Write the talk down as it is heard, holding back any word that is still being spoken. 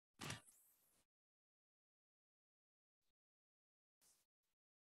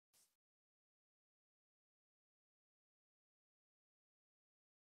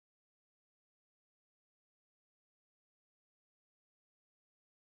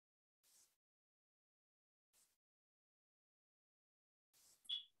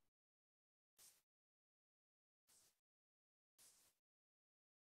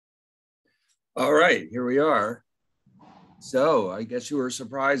All right, here we are. So I guess you were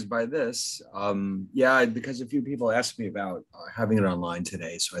surprised by this. Yeah, because a few people asked me about having it online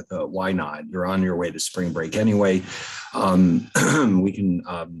today. So I thought, why not? You're on your way to spring break anyway. Um, we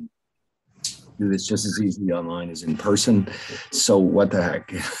can do this just as easily online as in person. So what the heck?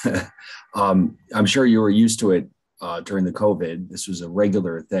 I'm sure you were used to it during the COVID. This was a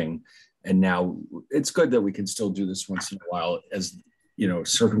regular thing. And now it's good that we can still do this once in a while as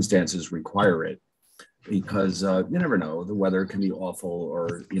circumstances require it because you never know, the weather can be awful,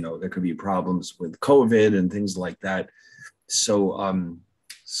 or there could be problems with COVID and things like that. So um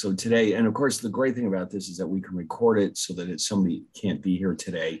so today, and of course the great thing about this is that we can record it so that if somebody can't be here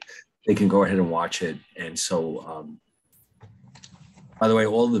today, they can go ahead and watch it. And so by the way,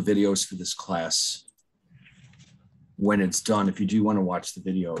 all the videos for this class, when it's done, if you do want to watch the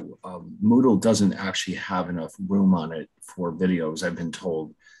video, Moodle doesn't actually have enough room on it for videos, I've been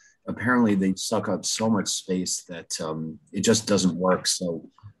told. Apparently they suck up so much space that it just doesn't work. So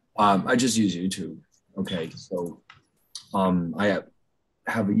I just use YouTube. Okay, so I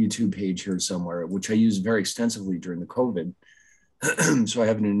have a YouTube page here somewhere, which I use very extensively during the COVID. So I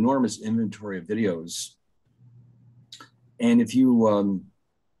have an enormous inventory of videos. And if you,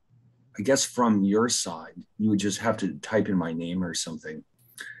 I guess from your side, you would just have to type in my name or something,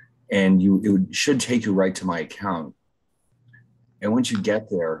 and should take you right to my account. And once you get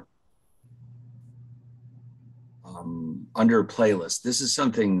there, under playlist, this is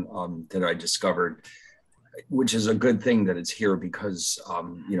something that I discovered, which is a good thing that it's here because,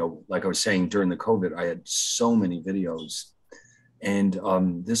 like I was saying, during the COVID, I had so many videos. And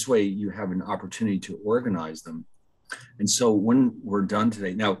this way you have an opportunity to organize them. And so when we're done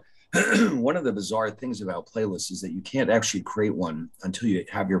today, now, one of the bizarre things about playlists is that you can't actually create one until you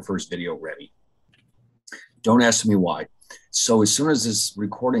have your first video ready. Don't ask me why. So as soon as this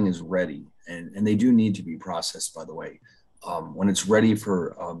recording is ready, and they do need to be processed, by the way, when it's ready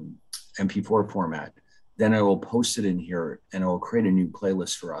for MP4 format, then I will post it in here and I will create a new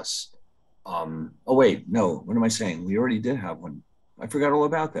playlist for us. Oh, wait, no, what am I saying? We already did have one. I forgot all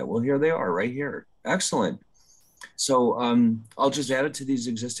about that. Well, here they are right here. Excellent. So I'll just add it to these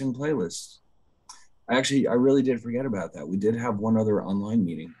existing playlists. I really did forget about that. We did have one other online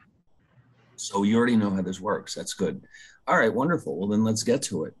meeting. So you already know how this works. That's good. All right, wonderful. Well, then let's get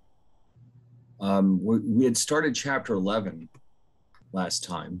to it. We had started chapter 11 last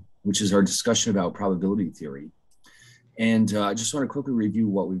time, which is our discussion about probability theory. And I just want to quickly review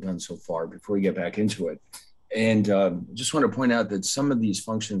what we've done so far before we get back into it. And just want to point out that some of these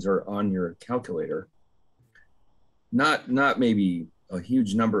functions are on your calculator. Not maybe a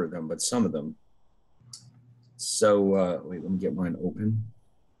huge number of them, but some of them. So wait, let me get mine open.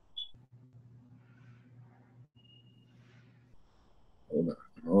 Hold on.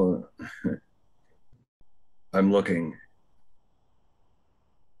 Hold on. I'm looking.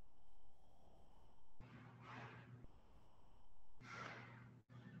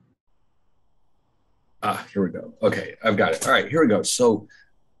 Here we go. Okay, I've got it. All right, here we go. So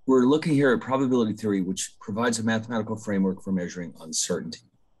we're looking here at probability theory, which provides a mathematical framework for measuring uncertainty.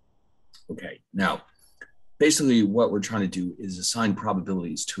 Okay, now, basically what we're trying to do is assign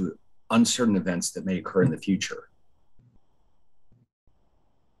probabilities to uncertain events that may occur in the future.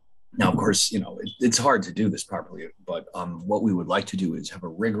 Now, of course, it's hard to do this properly, but what we would like to do is have a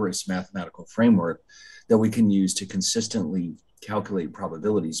rigorous mathematical framework that we can use to consistently calculate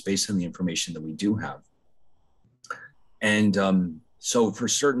probabilities based on the information that we do have. And so for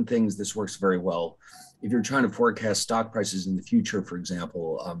certain things, this works very well. If you're trying to forecast stock prices in the future, for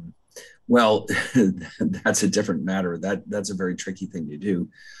example, well, that's a different matter. That's a very tricky thing to do.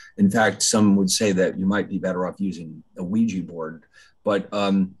 In fact, some would say that you might be better off using a Ouija board.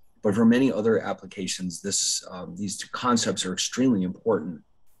 But for many other applications, these two concepts are extremely important.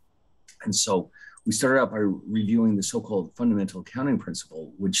 And so we started out by reviewing the so-called fundamental accounting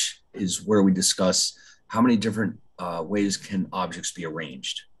principle, which is where we discuss how many different ways can objects be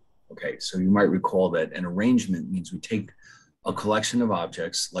arranged. Okay, so you might recall that an arrangement means we take a collection of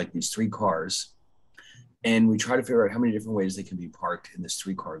objects like these three cars, and we try to figure out how many different ways they can be parked in this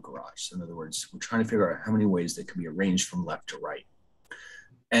three-car garage. So in other words, we're trying to figure out how many ways they can be arranged from left to right.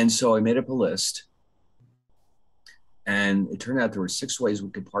 And so I made up a list, and it turned out there were 6 ways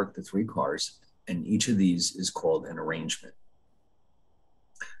we could park the 3 cars, and each of these is called an arrangement.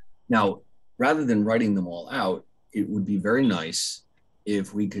 Now, rather than writing them all out, it would be very nice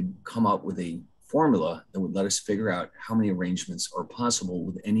if we could come up with a formula that would let us figure out how many arrangements are possible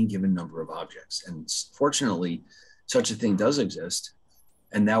with any given number of objects. And fortunately, such a thing does exist,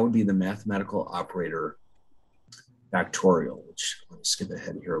 and that would be the mathematical operator factorial, which let me skip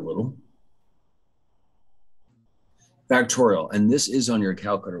ahead here a little. Factorial, and this is on your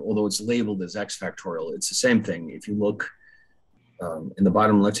calculator, although it's labeled as x factorial. It's the same thing. If you look in the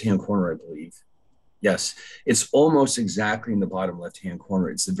bottom left-hand corner, I believe. Yes, it's almost exactly in the bottom left-hand corner.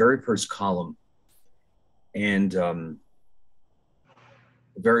 It's the very first column, and the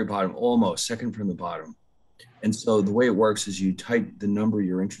very bottom, almost second from the bottom. And so the way it works is you type the number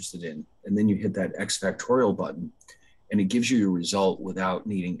you're interested in, and then you hit that x factorial button, and it gives you your result without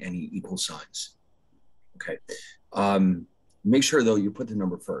needing any equal signs. Okay. Make sure, though, you put the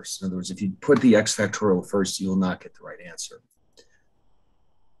number first. In other words, if you put the x factorial first, you'll not get the right answer.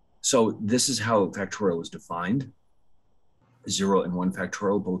 So this is how factorial is defined. 0 and 1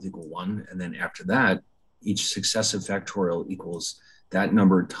 factorial both equal 1. And then after that, each successive factorial equals that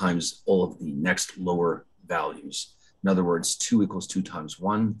number times all of the next lower values. In other words, 2 equals 2 times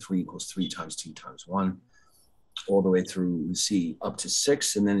 1, 3 equals 3 times 2 times 1, all the way through, you see, up to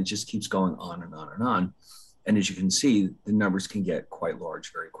 6, and then it just keeps going on and on and on. And as you can see, the numbers can get quite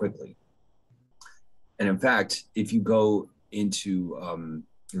large very quickly. And in fact, if you go into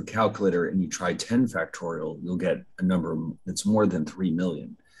your calculator and you try 10 factorial, you'll get a number that's more than 3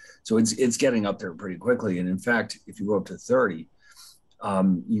 million. So it's getting up there pretty quickly. And in fact, if you go up to 30,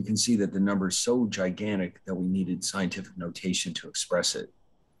 you can see that the number is so gigantic that we needed scientific notation to express it.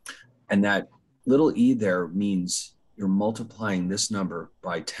 And that little e there means you're multiplying this number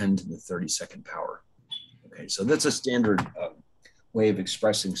by 10 to the 32nd power. Okay, so that's a standard way of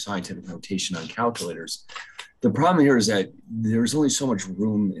expressing scientific notation on calculators. The problem here is that there's only so much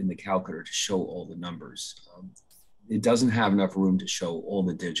room in the calculator to show all the numbers. It doesn't have enough room to show all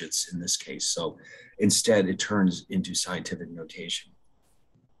the digits in this case. So instead, it turns into scientific notation.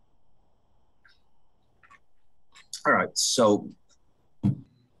 All right, so if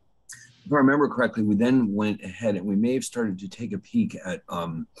I remember correctly, we then went ahead and we may have started to take a peek at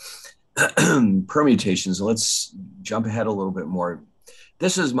permutations. Let's jump ahead a little bit more.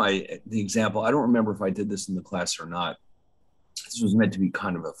 This is the example. I don't remember if I did this in the class or not. This was meant to be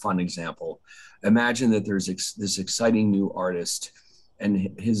kind of a fun example. Imagine that there's this exciting new artist,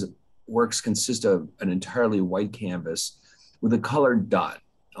 and his works consist of an entirely white canvas with a colored dot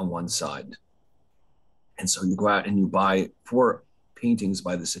on one side. And so you go out and you buy 4 paintings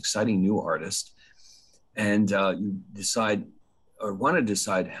by this exciting new artist, and you decide or want to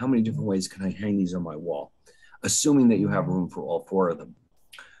decide how many different ways can I hang these on my wall, assuming that you have room for all 4 of them.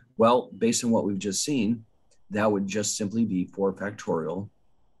 Well, based on what we've just seen, that would just simply be 4 factorial,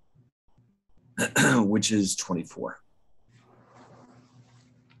 which is 24.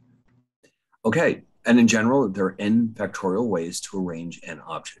 Okay, and in general, there are n factorial ways to arrange n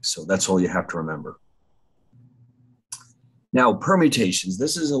objects. So that's all you have to remember. Now, permutations,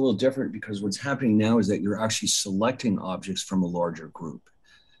 this is a little different because what's happening now is that you're actually selecting objects from a larger group.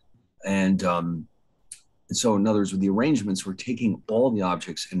 And so in other words, with the arrangements, we're taking all the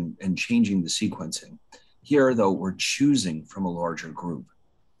objects and changing the sequencing. Here, though, we're choosing from a larger group.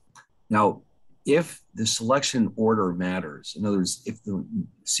 Now, if the selection order matters, in other words, if the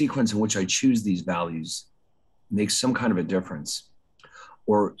sequence in which I choose these values makes some kind of a difference,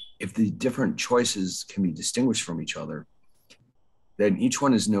 or if the different choices can be distinguished from each other, then each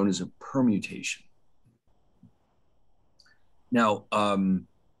one is known as a permutation. Now,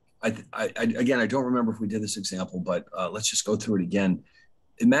 again, I don't remember if we did this example, but let's just go through it again.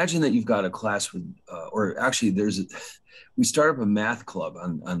 Imagine that you've got a class with, or actually we start up a math club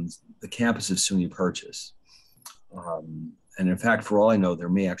on the campus of SUNY Purchase. And in fact, for all I know, there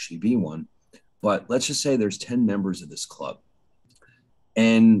may actually be one, but let's just say there's 10 members of this club.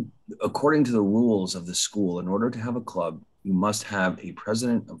 And according to the rules of the school, in order to have a club, you must have a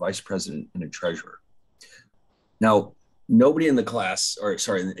president, a vice president, and a treasurer. Now, nobody in the class, or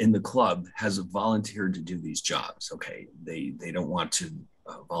sorry, in the club has volunteered to do these jobs, okay? They don't want to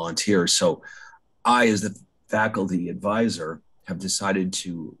volunteer. So I, as the faculty advisor, have decided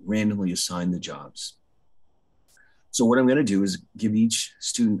to randomly assign the jobs. So what I'm going to do is give each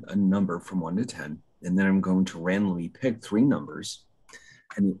student a number from 1 to 10, and then I'm going to randomly pick 3 numbers,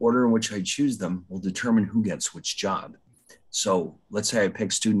 and the order in which I choose them will determine who gets which job. So let's say I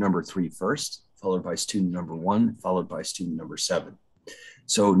pick student number 3 first, followed by student number 1, followed by student number 7.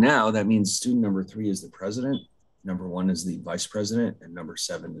 So now that means student number 3 is the president, number 1 is the vice president, and number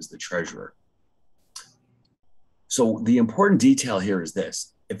 7 is the treasurer. So the important detail here is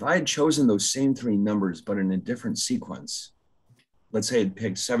this. If I had chosen those same 3 numbers, but in a different sequence, let's say I'd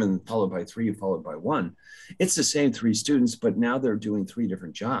picked 7 followed by 3 followed by 1, it's the same 3 students, but now they're doing 3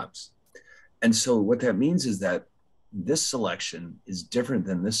 different jobs. And so what that means is that this selection is different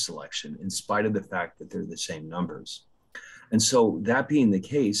than this selection in spite of the fact that they're the same numbers. And so that being the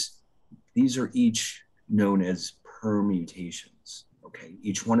case, these are each known as permutations. Okay,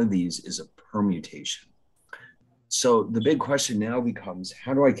 each one of these is a permutation. So the big question now becomes,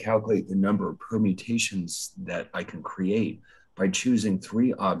 how do I calculate the number of permutations that I can create by choosing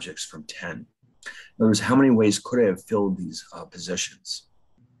 3 objects from 10? In other words, how many ways could I have filled these positions?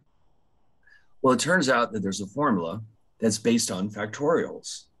 Well, it turns out that there's a formula that's based on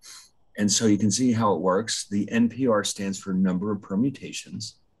factorials. And so you can see how it works. The NPR stands for number of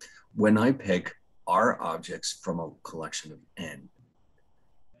permutations when I pick R objects from a collection of N.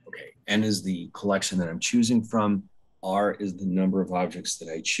 Okay, N is the collection that I'm choosing from. R is the number of objects that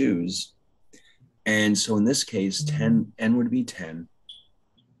I choose. And so in this case, N would be 10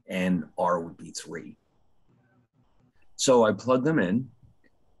 and R would be 3. So I plug them in.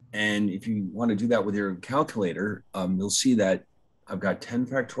 And if you want to do that with your calculator, you'll see that I've got 10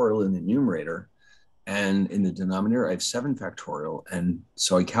 factorial in the numerator, and in the denominator, I have 7 factorial. And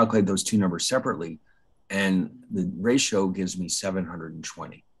so I calculate those 2 numbers separately, and the ratio gives me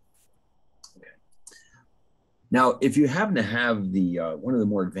 720. Okay. Now, if you happen to have the one of the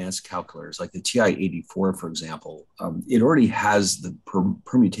more advanced calculators, like the TI-84, for example, it already has the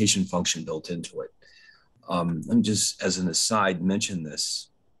permutation function built into it. Let me just, as an aside, mention this.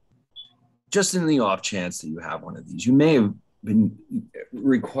 Just in the off chance that you have one of these, you may have been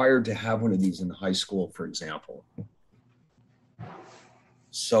required to have one of these in high school, for example.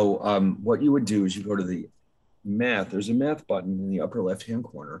 So what you would do is you go to the math. There's a math button in the upper left-hand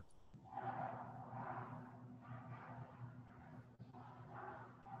corner.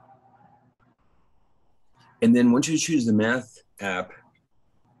 And then once you choose the math app,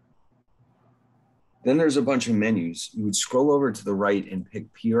 then there's a bunch of menus. You would scroll over to the right and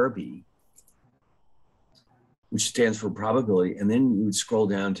pick PRB, which stands for probability, and then you would scroll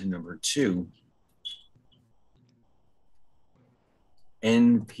down to number 2,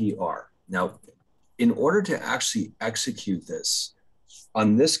 NPR. Now, in order to actually execute this,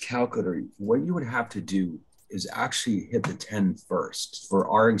 on this calculator, what you would have to do is actually hit the 10 first for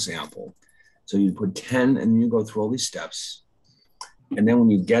our example. So you put 10 and you go through all these steps. And then when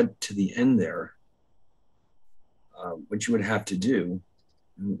you get to the end there, what you would have to do,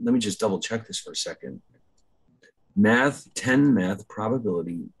 let me just double check this for a second. Math, 10 math,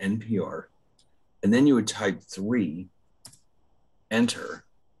 probability, NPR. And then you would type 3, enter.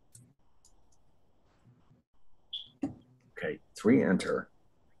 Okay, 3, enter.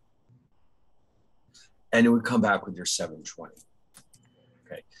 And it would come back with your 720.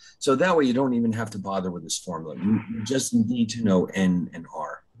 Okay, so that way you don't even have to bother with this formula. You just need to know N and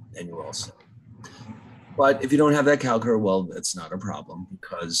R, and you're all set. But if you don't have that calculator, well, that's not a problem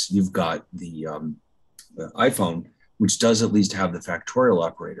because you've got the iPhone, which does at least have the factorial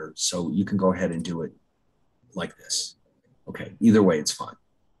operator. So you can go ahead and do it like this. Okay, either way, it's fine.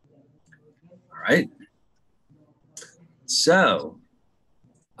 All right. So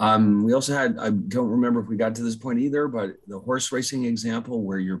we also had, I don't remember if we got to this point either, but the horse racing example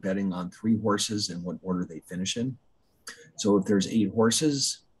where you're betting on 3 horses and what order they finish in. So if there's 8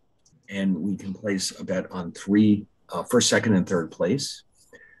 horses and we can place a bet on 3, first, second, and third place,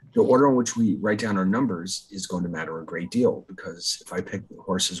 the order in which we write down our numbers is going to matter a great deal because if I pick the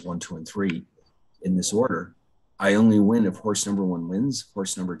horses 1, 2, and 3 in this order, I only win if horse number 1 wins,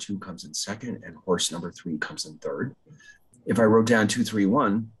 horse number 2 comes in second, and horse number 3 comes in third. If I wrote down 2, 3,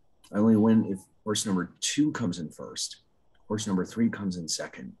 1, I only win if horse number 2 comes in first, horse number 3 comes in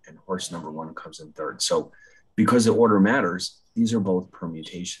second, and horse number 1 comes in third. So because the order matters, these are both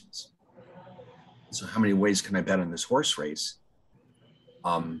permutations. So how many ways can I bet on this horse race?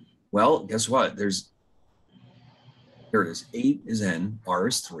 Well, guess what? Here it is. 8 is N, R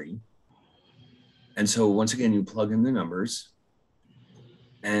is 3. And so once again, you plug in the numbers.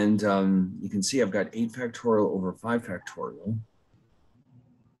 And you can see I've got 8 factorial over 5 factorial.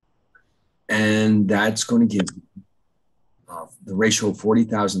 And that's going to give the ratio of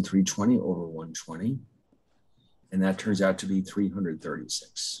 40,320 over 120. And that turns out to be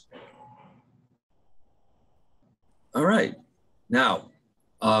 336. All right. Now,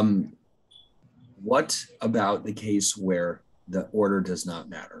 what about the case where the order does not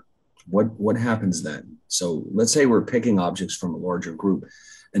matter? What happens then? So let's say we're picking objects from a larger group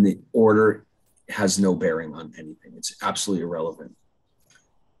and the order has no bearing on anything. It's absolutely irrelevant.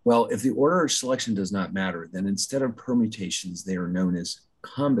 Well, if the order of selection does not matter, then instead of permutations, they are known as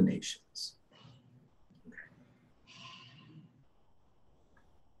combinations.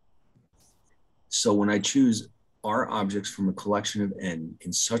 So when I choose R objects from a collection of N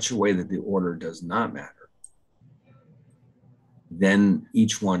in such a way that the order does not matter, then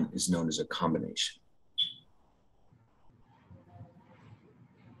each one is known as a combination.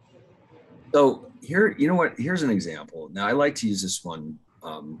 So here, you know what? Here's an example. Now, I like to use this one.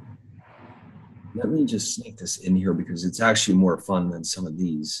 Let me just sneak this in here because it's actually more fun than some of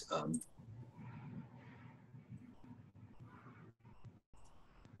these.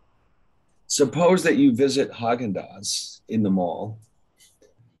 Suppose that you visit Haagen-Dazs in the mall.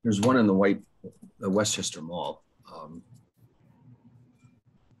 There's one in the Westchester Mall.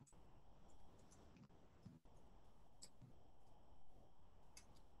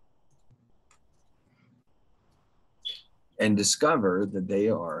 And discover that they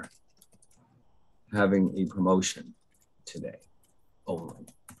are having a promotion today only.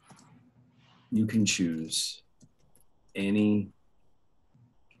 You can choose any,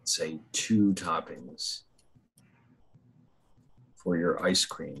 say, 2 toppings for your ice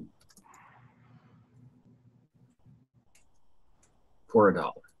cream for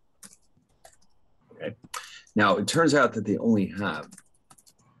 $1. Okay. Now, it turns out that they only have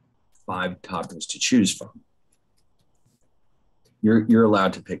 5 toppings to choose from. You're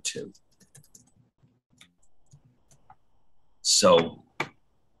allowed to pick 2. So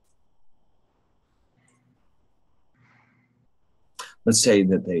let's say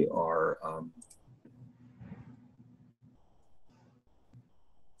that they are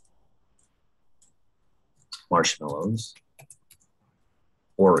marshmallows,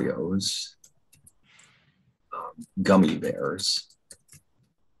 Oreos, gummy bears.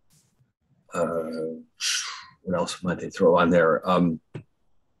 What else might they throw on there?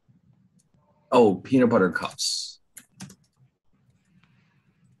 Peanut butter cups.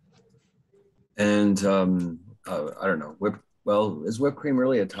 And I don't know. Well, is whipped cream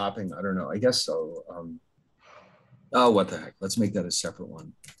really a topping? I don't know. I guess so. What the heck? Let's make that a separate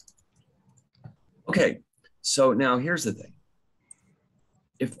one. Okay. So now here's the thing.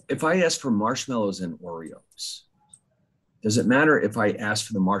 If I ask for marshmallows and Oreos, does it matter if I ask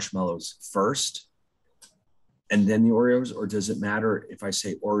for the marshmallows first and then the Oreos, or does it matter if I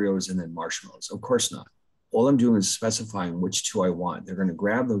say Oreos and then marshmallows? Of course not. All I'm doing is specifying which 2 I want. They're going to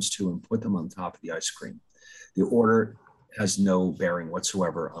grab those 2 and put them on top of the ice cream. The order has no bearing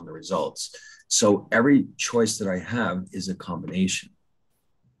whatsoever on the results. So every choice that I have is a combination.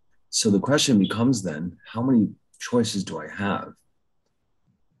 So the question becomes then, how many choices do I have?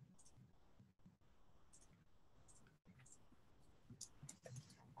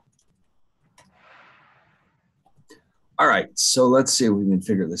 All right, so let's see if we can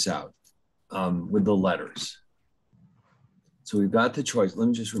figure this out with the letters. So we've got the choice. Let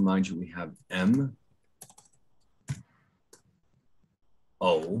me just remind you, we have M,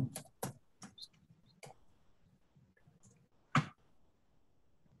 O,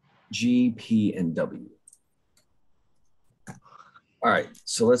 G, P, and W. All right,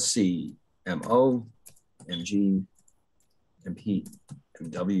 so let's see, M-O, M-G, M-P,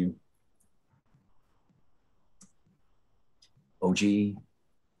 M-W, O-G,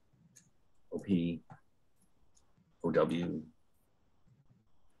 O-P, O-W,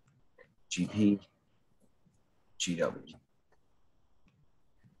 G-P, G-W.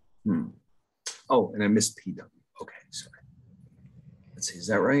 Oh, and I missed P-W. Okay, sorry. Let's see, is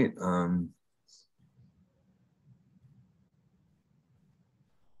that right?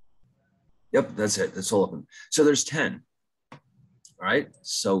 Yep, that's it. That's all of them. So there's 10. All right.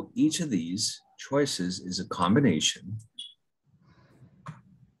 So each of these choices is a combination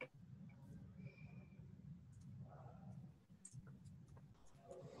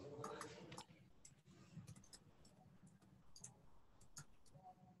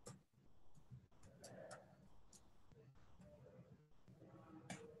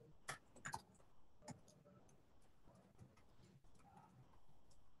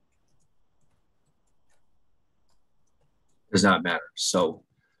does not matter. So,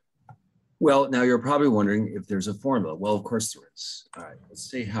 well, now you're probably wondering if there's a formula. Well, of course there is. All right, let's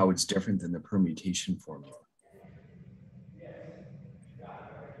see how it's different than the permutation formula.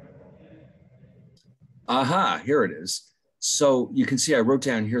 Aha, here it is. So you can see I wrote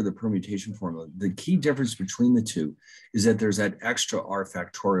down here the permutation formula. The key difference between the two is that there's that extra r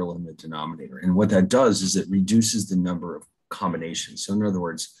factorial in the denominator. And what that does is it reduces the number of combinations. So in other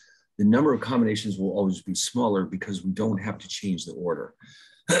words, the number of combinations will always be smaller because we don't have to change the order.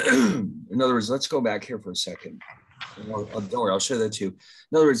 In other words, let's go back here for a second. Don't worry, I'll show that to you.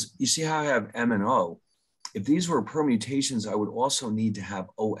 In other words, you see how I have M and O? If these were permutations, I would also need to have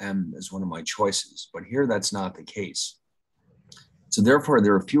OM as one of my choices, but here that's not the case. So therefore,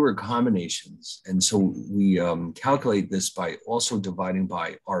 there are fewer combinations. And so we calculate this by also dividing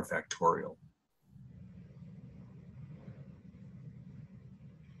by R factorial.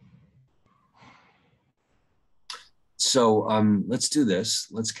 So let's do this.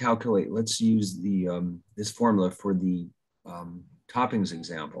 Let's calculate. Let's use the this formula for the toppings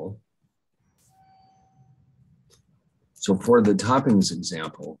example. So for the toppings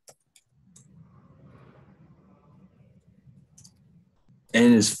example,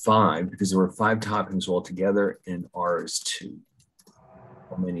 N is 5 because there were 5 toppings altogether, and R is 2.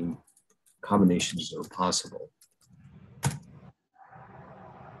 How many combinations are possible?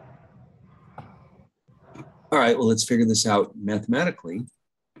 All right, well, let's figure this out mathematically.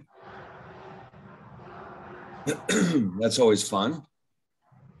 That's always fun.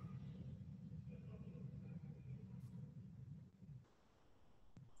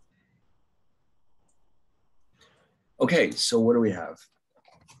 Okay, so what do we have?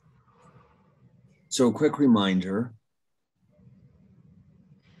 So a quick reminder.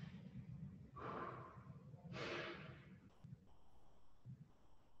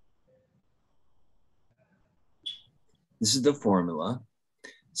 This is the formula.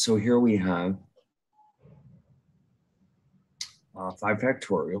 So here we have 5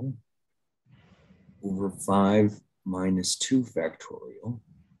 factorial over 5 minus 2 factorial.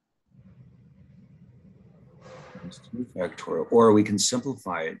 Minus 2 factorial, or we can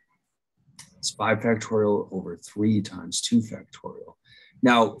simplify it. It's 5 factorial over 3 times 2 factorial.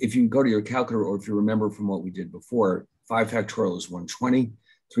 Now, if you go to your calculator, or if you remember from what we did before, 5 factorial is 120,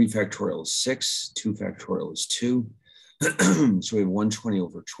 3 factorial is 6, 2 factorial is 2. So we have 120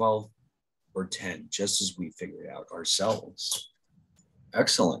 over 12 or 10, just as we figured out ourselves.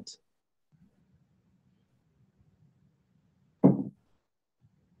 Excellent.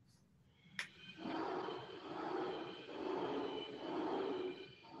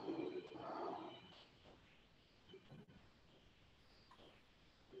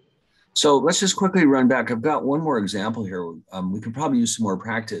 So let's just quickly run back. I've got one more example here. We could probably use some more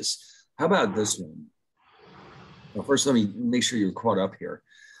practice. How about this one? Well, first, let me make sure you're caught up here.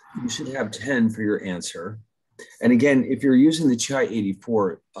 You should have 10 for your answer. And again, if you're using the Chai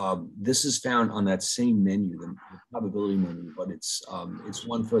 84, this is found on that same menu, the probability menu, but it's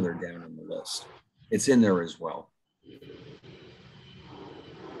one further down on the list. It's in there as well.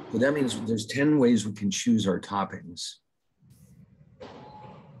 So that means there's 10 ways we can choose our toppings.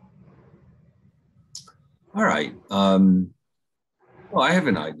 All right. Well, I have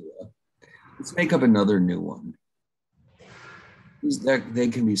an idea. Let's make up another new one. They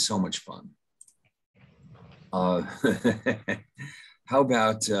can be so much fun. How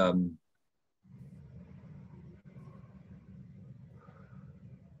about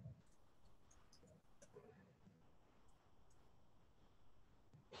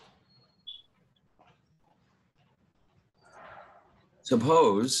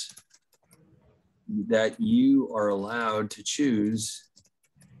suppose that you are allowed to choose,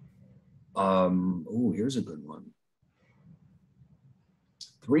 oh, here's a good one.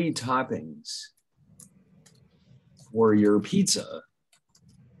 3 toppings for your pizza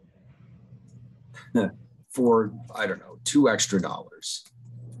for, I don't know, $2 extra. All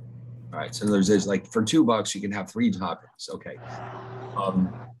right, so there's like for $2 you can have 3 toppings. Okay.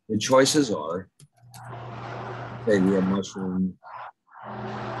 The choices are, okay, we have mushroom,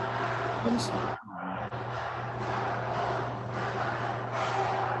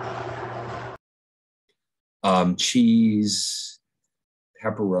 cheese,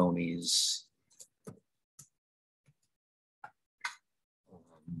 pepperonis,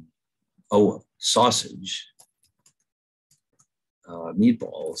 sausage,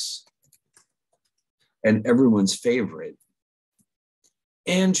 meatballs, and everyone's favorite,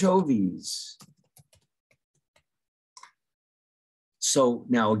 anchovies. So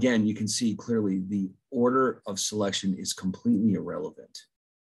now again, you can see clearly the order of selection is completely irrelevant.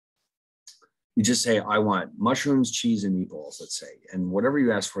 You just say, I want mushrooms, cheese, and meatballs, let's say. And whatever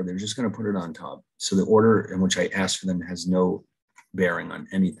you ask for, they're just going to put it on top. So the order in which I asked for them has no bearing on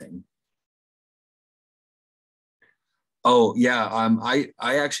anything. Oh, yeah. I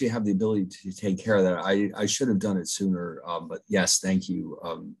actually have the ability to take care of that. I should have done it sooner. But yes, thank you.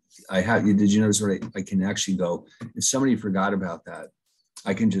 Did you notice what I can actually go? If somebody forgot about that,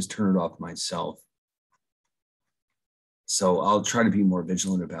 I can just turn it off myself. So I'll try to be more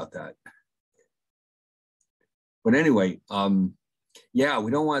vigilant about that. But anyway, yeah, we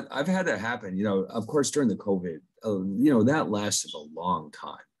don't want, I've had that happen, you know, of course, during the COVID, you know, that lasted a long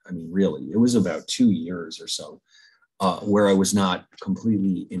time. I mean, really, it was about 2 years or so where I was not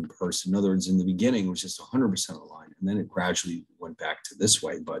completely in person. In other words, in the beginning, it was just 100% aligned, and then it gradually went back to this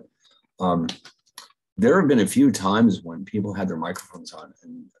way. But there have been a few times when people had their microphones on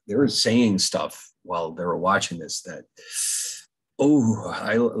and they were saying stuff while they were watching this that,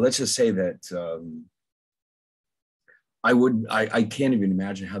 let's just say that, I can't even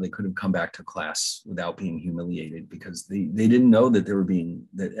imagine how they could have come back to class without being humiliated because they didn't know that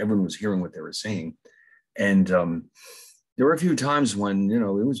that everyone was hearing what they were saying. And there were a few times when, you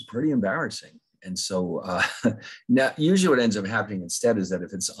know, it was pretty embarrassing. And so now usually what ends up happening instead is that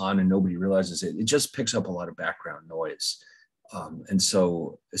if it's on and nobody realizes it, it just picks up a lot of background noise. And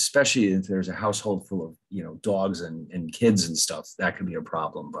so especially if there's a household full of, you know, dogs and kids and stuff, that could be a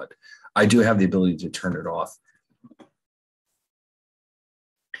problem. But I do have the ability to turn it off.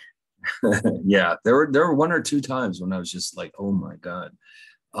 Yeah, there were one or two times when I was just like, oh my God.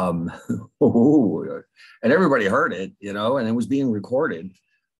 Um, oh, and everybody heard it, you know, and it was being recorded.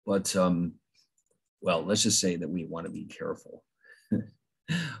 But well, let's just say that we want to be careful.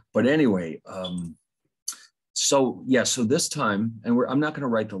 But anyway, so yeah, so this time, and I'm not going to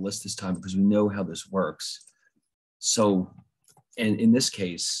write the list this time because we know how this works. So, and in this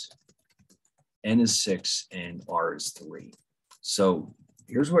case, N is 6 and R is 3. So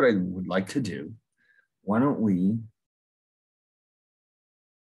here's what I would like to do. Why don't we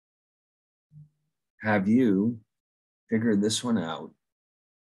have you figure this one out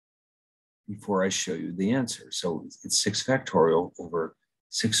before I show you the answer. So it's 6 factorial over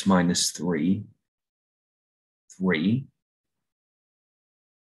 6 minus 3, 3.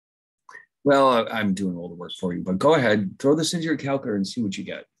 Well, I'm doing all the work for you, but go ahead, throw this into your calculator and see what you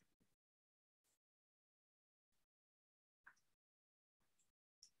get.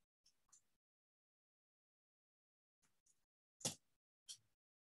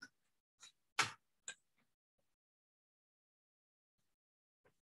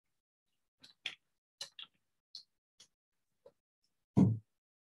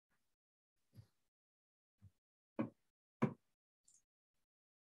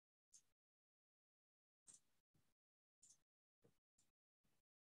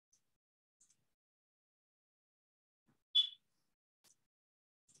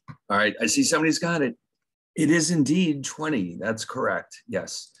 All right, I see somebody's got it. It is indeed 20. That's correct.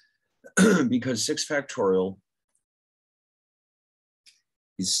 Yes, because 6 factorial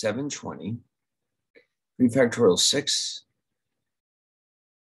is 720. 3 factorial 6.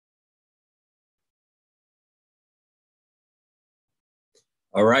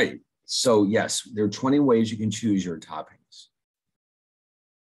 All right. So yes, there are 20 ways you can choose your toppings.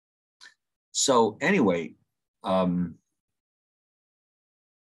 So anyway,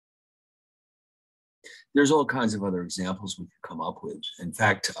 there's all kinds of other examples we could come up with. In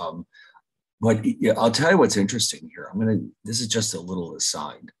fact, but yeah, I'll tell you what's interesting here. This is just a little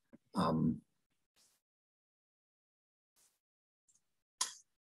aside.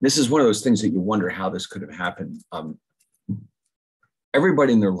 This is one of those things that you wonder how this could have happened.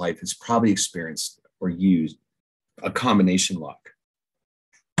 Everybody in their life has probably experienced or used a combination lock.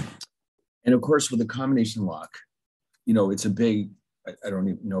 And of course, with a combination lock, you know, it's a big, I don't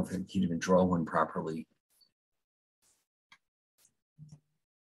even know if you can even draw one properly.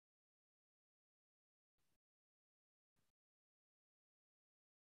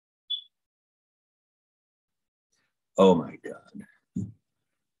 Oh my God.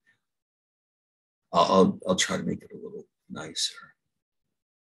 I'll try to make it a little nicer.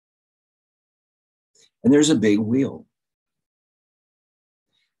 And there's a big wheel.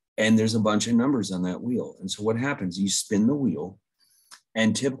 And there's a bunch of numbers on that wheel. And so what happens, you spin the wheel,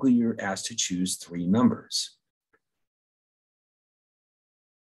 and typically you're asked to choose 3 numbers.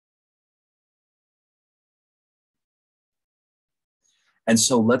 And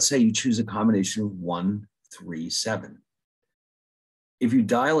so let's say you choose a combination of 1, 3, 7. If you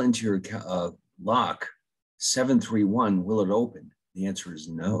dial into your lock 731, will it open? The answer is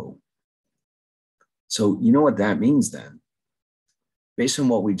no. So you know what that means then? Based on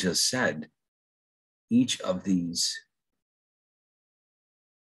what we just said, each of these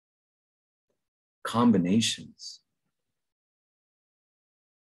combinations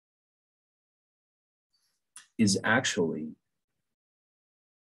is actually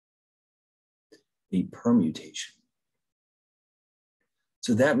a permutation.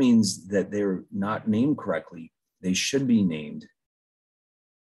 So that means that they're not named correctly. They should be named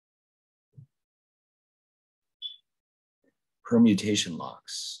permutation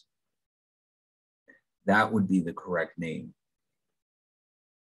locks. That would be the correct name.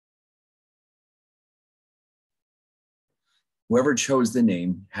 Whoever chose the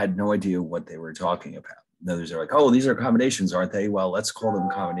name had no idea what they were talking about. Others are like, oh, these are combinations, aren't they? Well, let's call them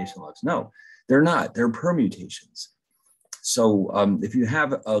combination locks. No, they're not. They're permutations. So if you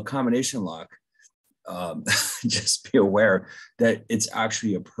have a combination lock, just be aware that it's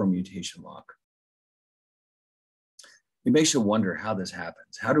actually a permutation lock. It makes you wonder how this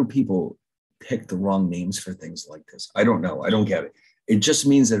happens. How do people picked the wrong names for things like this. I don't know. I don't get it. It just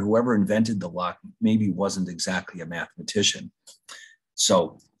means that whoever invented the lock maybe wasn't exactly a mathematician.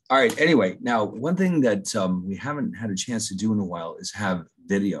 So, all right. Anyway, now one thing that we haven't had a chance to do in a while is have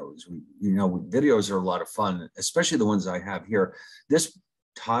videos. Videos are a lot of fun, especially the ones I have here. This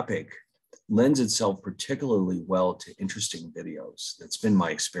topic lends itself particularly well to interesting videos. That's been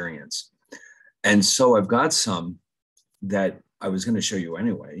my experience. And so I've got some that I was going to show you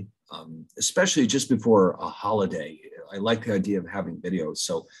anyway, especially just before a holiday. I like the idea of having videos.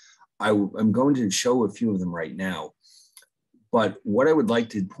 So I'm going to show a few of them right now. But what I would like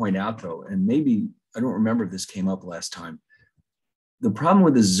to point out, though, and maybe I don't remember if this came up last time, the problem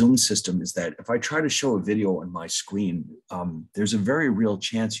with the Zoom system is that if I try to show a video on my screen, there's a very real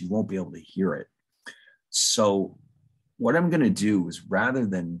chance you won't be able to hear it. So what I'm going to do is rather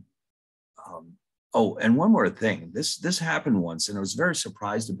than, oh, and one more thing, this happened once and I was very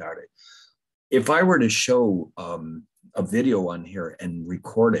surprised about it. If I were to show a video on here and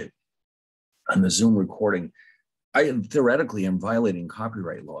record it on the Zoom recording, I theoretically am violating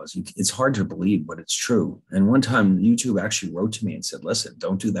copyright laws. It's hard to believe, but it's true. And one time YouTube actually wrote to me and said, listen,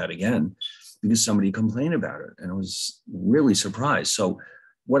 don't do that again, because somebody complained about it. And I was really surprised. So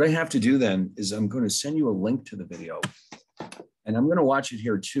what I have to do then is I'm going to send you a link to the video and I'm going to watch it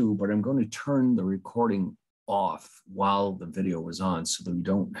here too, but I'm going to turn the recording off while the video was on so that we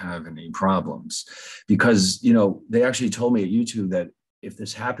don't have any problems. Because, they actually told me at YouTube that if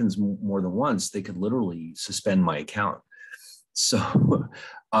this happens more than once, they could literally suspend my account. So,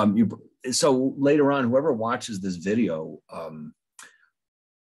 so later on, whoever watches this video,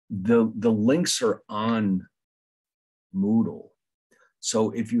 the links are on Moodle. So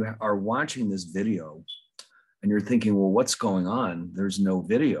if you are watching this video and you're thinking, well, what's going on? There's no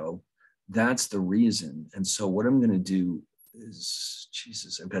video. That's the reason. And so what I'm going to do is,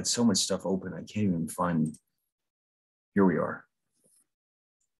 Jesus, I've got so much stuff open. I can't even find. Here we are.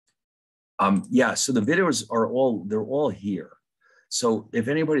 Yeah, so the videos they're all here. So if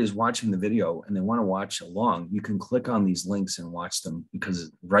anybody is watching the video and they want to watch along, you can click on these links and watch them,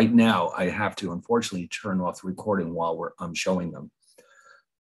 because right now I have to, unfortunately, turn off the recording while I'm showing them.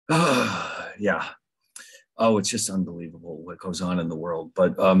 Yeah. Oh, it's just unbelievable what goes on in the world.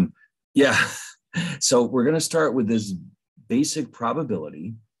 But yeah, so we're going to start with this basic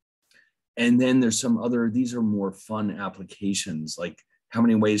probability. And then there's some other, these are more fun applications, like how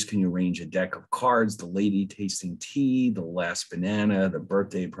many ways can you arrange a deck of cards, the lady tasting tea, the last banana, the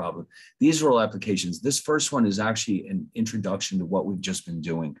birthday problem. These are all applications. This first one is actually an introduction to what we've just been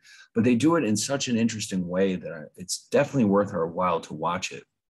doing, but they do it in such an interesting way that it's definitely worth our while to watch it.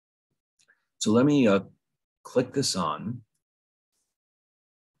 So let me click this on.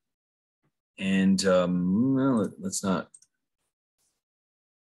 And let's not,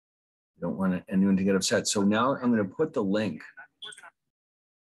 don't want anyone to get upset. So now I'm going to put the link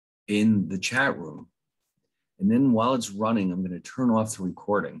in the chat room. And then while it's running, I'm going to turn off the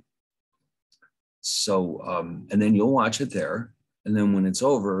recording. So, and then you'll watch it there. And then when it's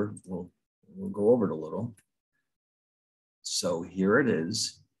over, we'll go over it a little. So here it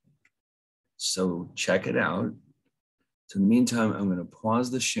is. So check it out. So in the meantime, I'm going to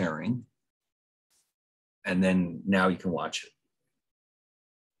pause the sharing. And then now you can watch it.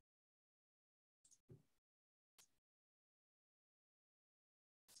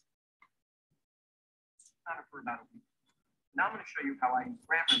 For about a week. Now I'm going to show you how I use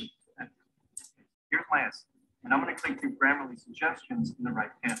Grammarly. Here's my essay, and I'm going to click through Grammarly suggestions in the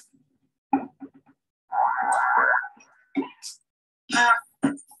right hand.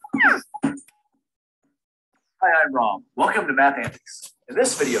 Hi, I'm Rob. Welcome to Math Antics. In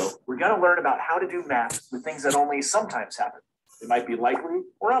this video, we're going to learn about how to do math with things that only sometimes happen. They might be likely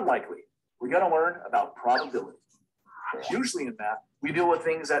or unlikely. We're going to learn about probability. Usually in math, we deal with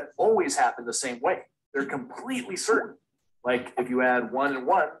things that always happen the same way. They're completely certain. Like if you add 1 and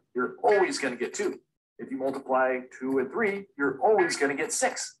 1, you're always going to get 2. If you multiply 2 and 3, you're always going to get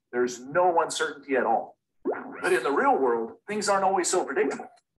 6. There's no uncertainty at all. But in the real world, things aren't always so predictable.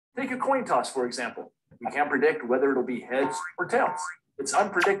 Take a coin toss, for example. We can't predict whether it'll be heads or tails. It's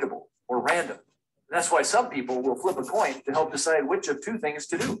unpredictable or random. That's why some people will flip a coin to help decide which of two things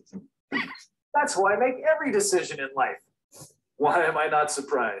to do. That's why I make every decision in life. Why am I not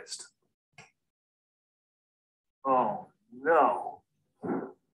surprised? Oh, no.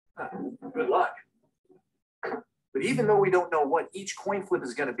 Good luck. But even though we don't know what each coin flip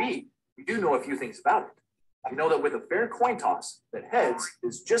is going to be, we do know a few things about it. We know that with a fair coin toss, that heads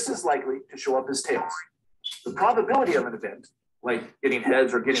is just as likely to show up as tails. The probability of an event, like getting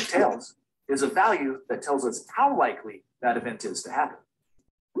heads or getting tails, is a value that tells us how likely that event is to happen.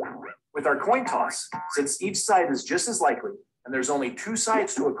 With our coin toss, since each side is just as likely and there's only two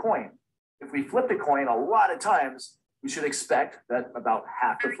sides to a coin, if we flip the coin a lot of times, we should expect that about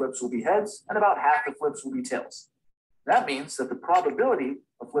half the flips will be heads and about half the flips will be tails. That means that the probability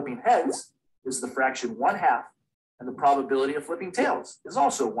of flipping heads is the fraction 1/2, and the probability of flipping tails is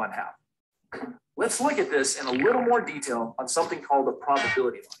also 1/2. Let's look at this in a little more detail on something called a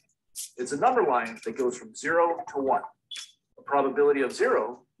probability line. It's a number line that goes from 0 to 1. A probability of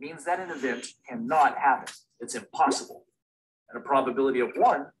 0 means that an event cannot happen. It's impossible. And a probability of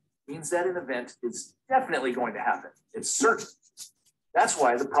 1 means that an event is definitely going to happen. It's certain. That's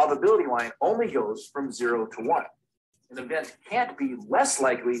why the probability line only goes from 0 to 1. An event can't be less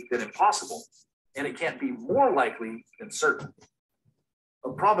likely than impossible, and it can't be more likely than certain.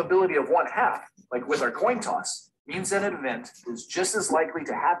 A probability of 1/2, like with our coin toss, means that an event is just as likely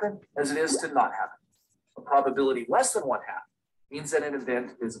to happen as it is to not happen. A probability less than 1/2 means that an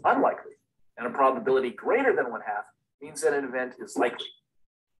event is unlikely, and a probability greater than 1/2 means that an event is likely.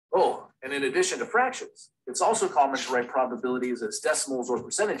 Oh, and in addition to fractions, it's also common to write probabilities as decimals or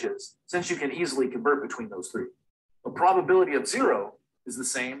percentages, since you can easily convert between those three. A probability of 0 is the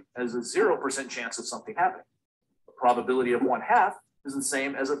same as a 0% chance of something happening. A probability of 1/2 is the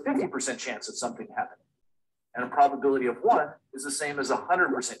same as a 50% chance of something happening. And a probability of 1 is the same as a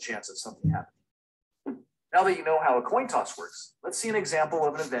 100% chance of something happening. Now that you know how a coin toss works, let's see an example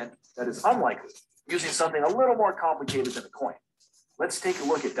of an event that is unlikely, using something a little more complicated than a coin. Let's take a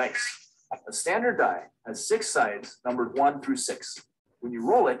look at dice. A standard die has 6 sides numbered 1 through 6. When you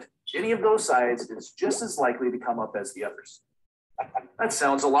roll it, any of those sides is just as likely to come up as the others. That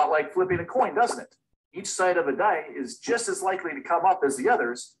sounds a lot like flipping a coin, doesn't it? Each side of a die is just as likely to come up as the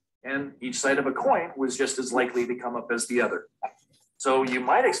others, and each side of a coin was just as likely to come up as the other. So you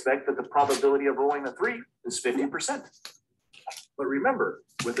might expect that the probability of rolling a 3 is 50%. But remember,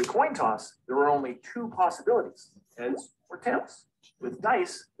 with a coin toss, there are only 2 possibilities, heads or tails. With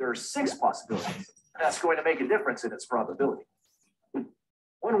dice, there are 6 possibilities, and that's going to make a difference in its probability.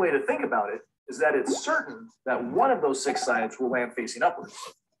 One way to think about it is that it's certain that one of those 6 sides will land facing upwards,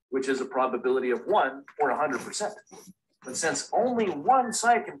 which is a probability of 1 or 100%. But since only one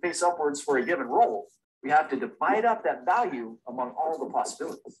side can face upwards for a given roll, we have to divide up that value among all the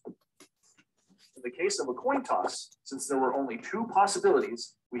possibilities. In the case of a coin toss, since there were only 2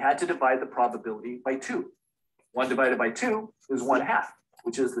 possibilities, we had to divide the probability by 2. 1 divided by 2 is 1/2,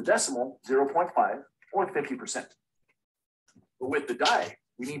 which is the decimal 0.5 or 50%. But with the die,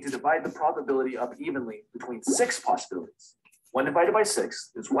 we need to divide the probability up evenly between 6 possibilities. 1 divided by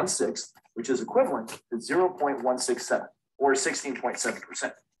 6 is 1/6, which is equivalent to 0.167 or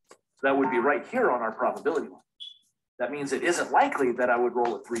 16.7%. So that would be right here on our probability line. That means it isn't likely that I would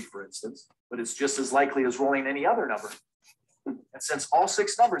roll a 3, for instance, but it's just as likely as rolling any other number. And since all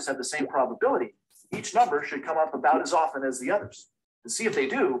 6 numbers have the same probability, each number should come up about as often as the others. To see if they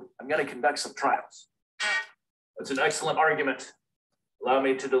do, I'm going to conduct some trials. That's an excellent argument. Allow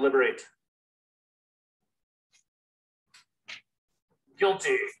me to deliberate.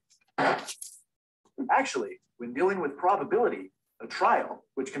 Guilty. Actually, when dealing with probability, a trial,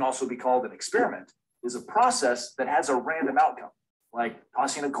 which can also be called an experiment, is a process that has a random outcome, like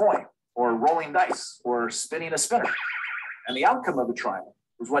tossing a coin, or rolling dice, or spinning a spinner. And the outcome of the trial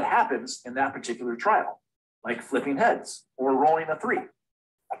is what happens in that particular trial, like flipping heads or rolling a 3.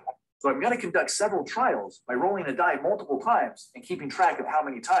 So I'm going to conduct several trials by rolling a die multiple times and keeping track of how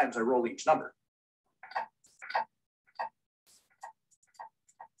many times I roll each number.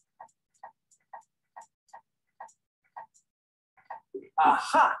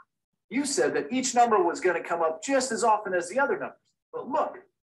 Aha! You said that each number was going to come up just as often as the other numbers. But look,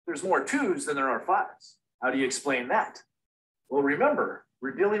 there's more 2s than there are 5s. How do you explain that? Well, remember,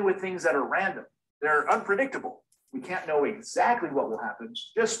 we're dealing with things that are random. They're unpredictable. We can't know exactly what will happen,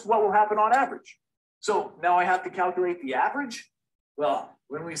 just what will happen on average. So now I have to calculate the average? Well,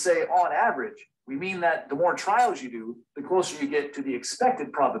 when we say on average, we mean that the more trials you do, the closer you get to the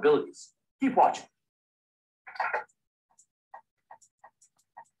expected probabilities. Keep watching.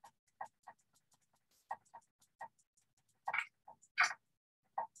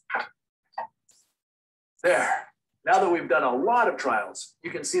 There. Now that we've done a lot of trials,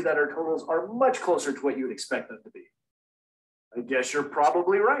 you can see that our totals are much closer to what you would expect them to be. I guess you're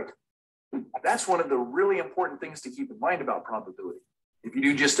probably right. That's one of the really important things to keep in mind about probability. If you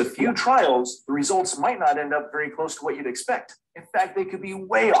do just a few trials, the results might not end up very close to what you'd expect. In fact, they could be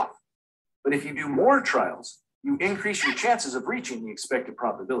way off. But if you do more trials, you increase your chances of reaching the expected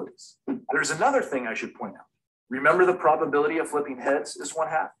probabilities. There's another thing I should point out. Remember, the probability of flipping heads is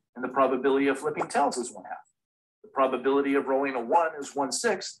 1/2, and the probability of flipping tails is 1/2. The probability of rolling a 1 is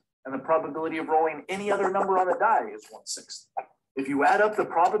 1/6, and the probability of rolling any other number on the die is 1/6. If you add up the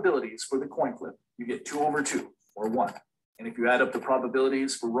probabilities for the coin flip, you get 2/2, or 1. And if you add up the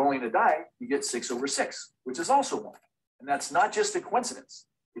probabilities for rolling a die, you get 6/6, which is also 1. And that's not just a coincidence.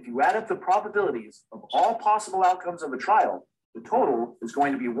 If you add up the probabilities of all possible outcomes of a trial, the total is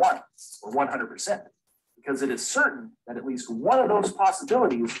going to be 1, or 100%, because it is certain that at least one of those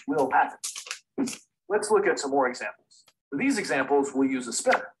possibilities will happen. Let's look at some more examples. For these examples, we'll use a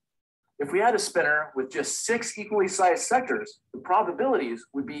spinner. If we had a spinner with just 6 equally sized sectors, the probabilities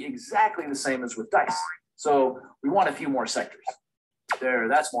would be exactly the same as with dice. So we want a few more sectors. There,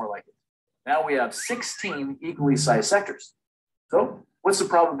 that's more like it. Now we have 16 equally sized sectors. So what's the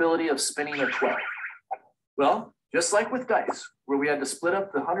probability of spinning a 12? Well, just like with dice, where we had to split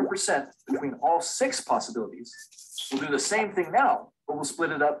up the 100% between all 6 possibilities, we'll do the same thing now, but we'll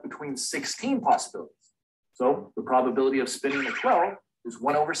split it up between 16 possibilities. So the probability of spinning a 12 is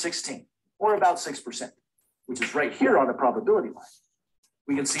 1/16, or about 6%, which is right here on the probability line.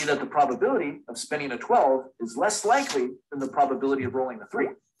 We can see that the probability of spinning a 12 is less likely than the probability of rolling a 3.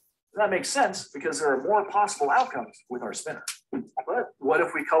 That makes sense because there are more possible outcomes with our spinner. But what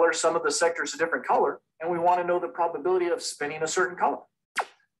if we color some of the sectors a different color and we want to know the probability of spinning a certain color?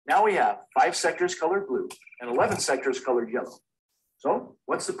 Now we have 5 sectors colored blue and 11 sectors colored yellow. So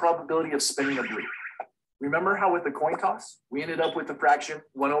what's the probability of spinning a blue? Remember how with the coin toss, we ended up with the fraction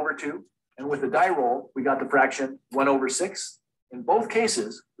 1/2, and with the die roll, we got the fraction 1/6. In both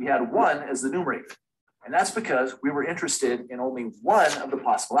cases, we had 1 as the numerator. And that's because we were interested in only one of the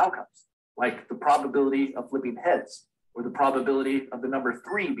possible outcomes, like the probability of flipping heads or the probability of the number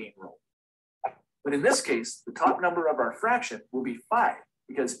 3 being rolled. But in this case, the top number of our fraction will be 5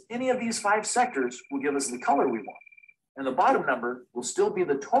 because any of these 5 sectors will give us the color we want. And the bottom number will still be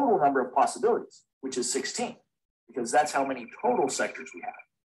the total number of possibilities, which is 16, because that's how many total sectors we have.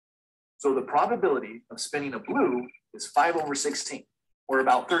 So the probability of spinning a blue is 5/16, or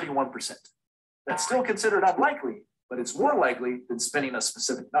about 31%. That's still considered unlikely, but it's more likely than spinning a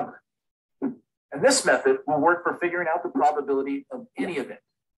specific number. And this method will work for figuring out the probability of any event.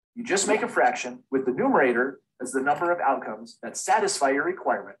 You just make a fraction with the numerator as the number of outcomes that satisfy your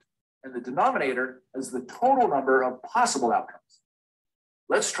requirement, and the denominator as the total number of possible outcomes.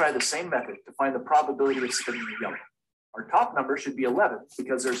 Let's try the same method to find the probability of spinning a yellow. Our top number should be 11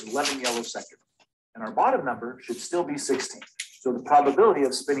 because there's 11 yellow sectors, and our bottom number should still be 16. So the probability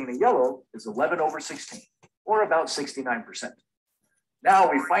of spinning a yellow is 11/16, or about 69%.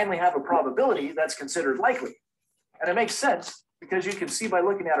 Now we finally have a probability that's considered likely. And it makes sense because you can see by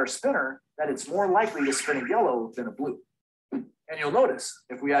looking at our spinner that it's more likely to spin a yellow than a blue. And you'll notice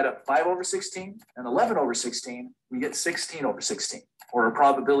if we add up 5/16 and 11/16, we get 16/16, or a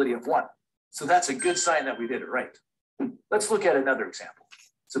probability of 1. So that's a good sign that we did it right. Let's look at another example.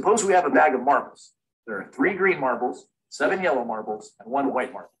 Suppose we have a bag of marbles. There are 3 green marbles, 7 yellow marbles, and 1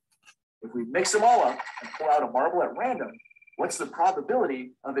 white marble. If we mix them all up and pull out a marble at random, what's the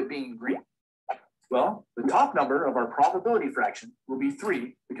probability of it being green? Well, the top number of our probability fraction will be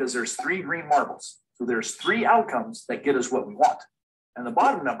 3 because there's 3 green marbles. So there's 3 outcomes that get us what we want. And the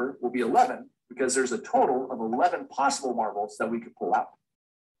bottom number will be 11 because there's a total of 11 possible marbles that we could pull out.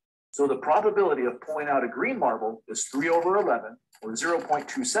 So the probability of pulling out a green marble is 3/11, or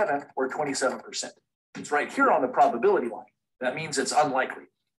 0.27, or 27%. It's right here on the probability line. That means it's unlikely.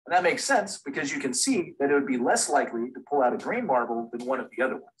 And that makes sense because you can see that it would be less likely to pull out a green marble than one of the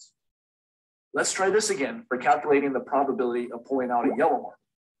other ones. Let's try this again for calculating the probability of pulling out a yellow marble.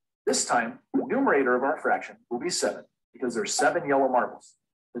 This time, the numerator of our fraction will be 7 because there's 7 yellow marbles.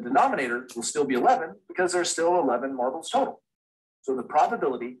 The denominator will still be 11 because there's still 11 marbles total. So the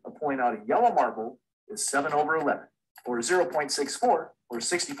probability of pulling out a yellow marble is 7/11, or 0.64, or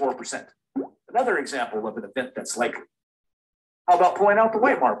 64%. Another example of an event that's likely. How about pulling out the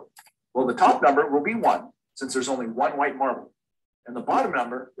white marble? Well, the top number will be 1, since there's only 1 white marble, and the bottom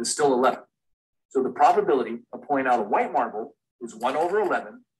number is still 11. So the probability of pulling out a white marble is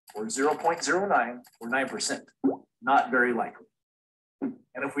 1/11, or 0.09, or 9%. Not very likely.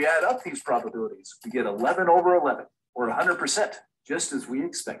 And if we add up these probabilities, we get 11/11, or 100%, just as we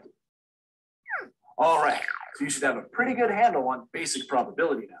expected. All right, so you should have a pretty good handle on basic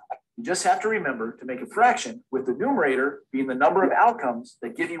probability now. You just have to remember to make a fraction with the numerator being the number of outcomes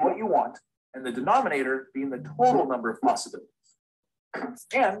that give you what you want, and the denominator being the total number of possibilities.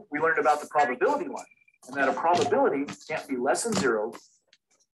 And we learned about the probability line, and that a probability can't be less than 0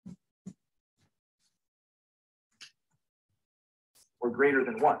 or greater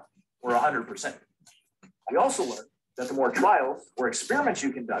than 1, or 100%. We also learned that the more trials or experiments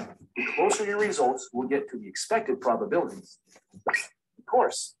you conduct, the closer your results will get to the expected probabilities. The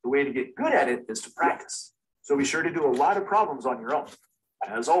course, the way to get good at it is to practice. So be sure to do a lot of problems on your own.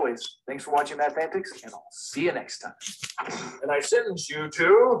 As always, thanks for watching Mathantix, and I'll see you next time. And I sentence you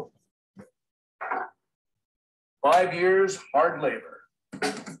to 5 years hard labor.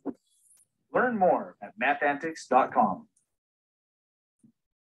 Learn more at mathantix.com.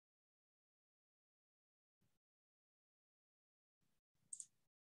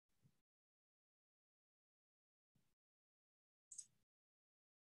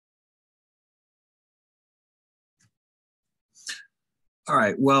 All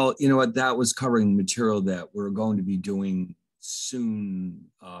right. Well, you know what? That was covering material that we're going to be doing soon.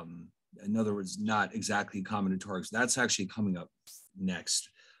 In other words, not exactly combinatorics. That's actually coming up next.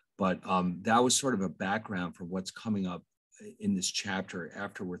 But that was sort of a background for what's coming up in this chapter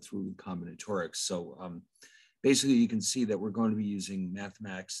after we're through with combinatorics. So basically, you can see that we're going to be using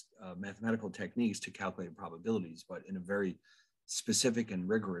mathematical techniques to calculate probabilities, but in a very specific and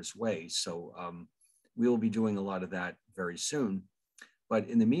rigorous way. So we will be doing a lot of that very soon. But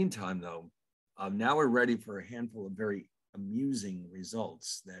in the meantime, though, now we're ready for a handful of very amusing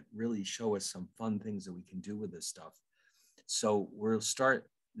results that really show us some fun things that we can do with this stuff. So we'll start.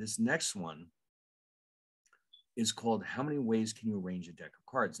 This next one is called How Many Ways Can You Arrange a Deck of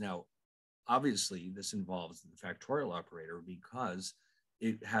Cards? Now, obviously, this involves the factorial operator because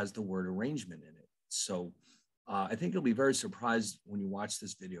it has the word arrangement in it. So I think you'll be very surprised when you watch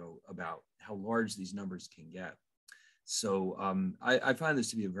this video about how large these numbers can get. So I find this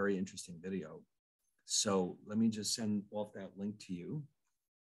to be a very interesting video. So let me just send off that link to you.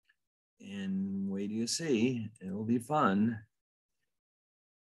 And wait till you see, it'll be fun.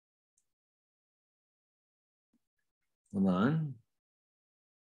 Hold on.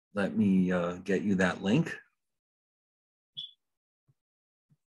 Let me get you that link.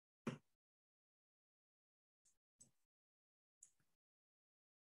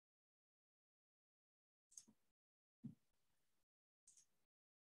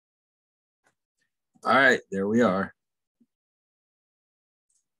 All right, there we are.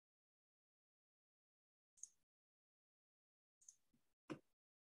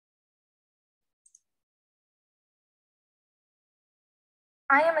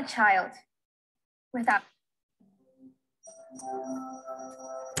 I am a child without.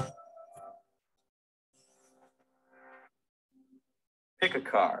 Pick a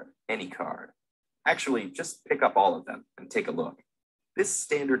card, any card. Actually, just pick up all of them and take a look. This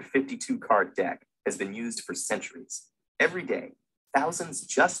standard 52 card deck has been used for centuries. Every day, thousands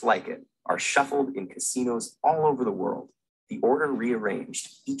just like it are shuffled in casinos all over the world, the order rearranged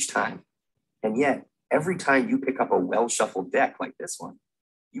each time. And yet, every time you pick up a well-shuffled deck like this one,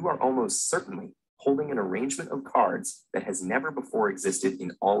 you are almost certainly holding an arrangement of cards that has never before existed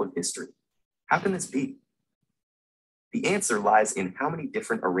in all of history. How can this be? The answer lies in how many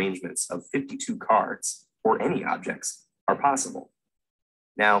different arrangements of 52 cards, or any objects, are possible.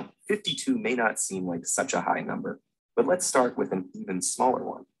 Now, 52 may not seem like such a high number, but let's start with an even smaller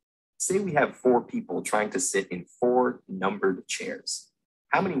one. Say we have 4 people trying to sit in 4 numbered chairs.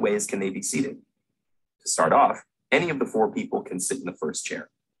 How many ways can they be seated? To start off, any of the 4 people can sit in the first chair.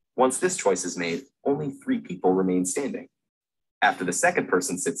 Once this choice is made, only 3 people remain standing. After the second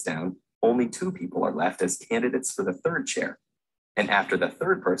person sits down, only 2 people are left as candidates for the third chair. And after the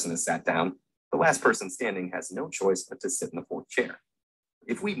third person is sat down, the last person standing has no choice but to sit in the 4th chair.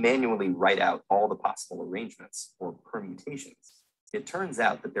 If we manually write out all the possible arrangements or permutations, it turns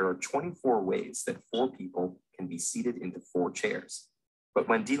out that there are 24 ways that 4 people can be seated into 4 chairs. But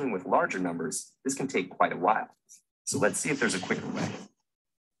when dealing with larger numbers, this can take quite a while. So let's see if there's a quicker way.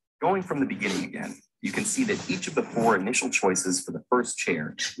 Going from the beginning again, you can see that each of the 4 initial choices for the first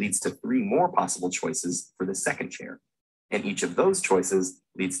chair leads to 3 more possible choices for the second chair. And each of those choices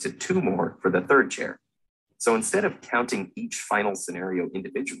leads to 2 more for the third chair. So instead of counting each final scenario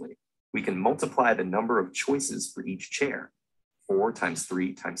individually, we can multiply the number of choices for each chair, 4 times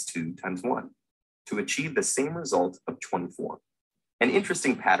 3 times 2 times 1, to achieve the same result of 24. An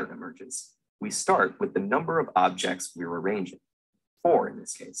interesting pattern emerges. We start with the number of objects we're arranging, 4 in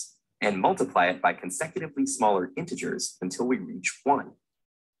this case, and multiply it by consecutively smaller integers until we reach 1.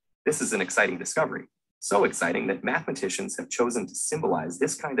 This is an exciting discovery, so exciting that mathematicians have chosen to symbolize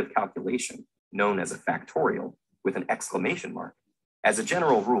this kind of calculation, known as a factorial, with an exclamation mark. As a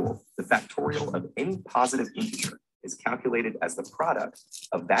general rule, the factorial of any positive integer is calculated as the product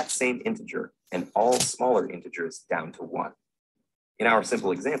of that same integer and all smaller integers down to 1. In our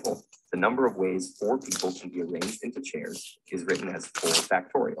simple example, the number of ways 4 people can be arranged into chairs is written as 4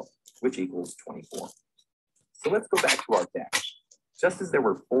 factorial, which equals 24. So let's go back to our deck. Just as there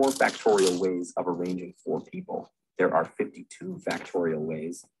were 4 factorial ways of arranging 4 people, there are 52 factorial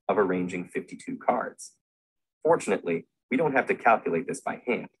ways of arranging 52 cards. Fortunately, we don't have to calculate this by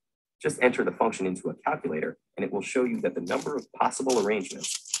hand. Just enter the function into a calculator and it will show you that the number of possible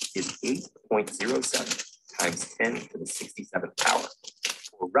arrangements is 8.07 times 10 to the 67th power,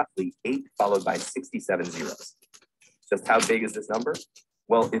 or roughly 8 followed by 67 zeros. Just how big is this number?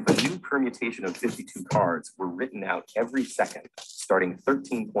 Well, if a new permutation of 52 cards were written out every second, starting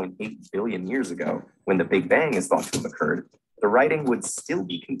 13.8 billion years ago, when the Big Bang is thought to have occurred, the writing would still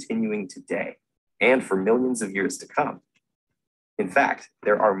be continuing today and for millions of years to come. In fact,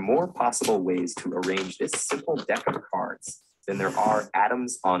 there are more possible ways to arrange this simple deck of cards than there are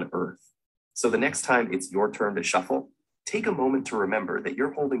atoms on Earth. So the next time it's your turn to shuffle, take a moment to remember that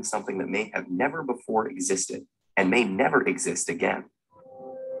you're holding something that may have never before existed and may never exist again.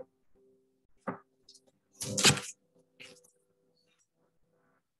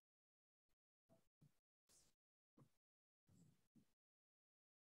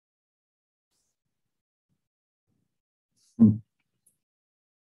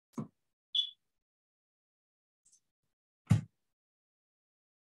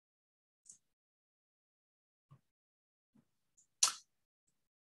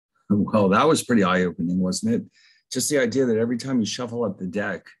 Well, that was pretty eye-opening, wasn't it? Just the idea that every time you shuffle up the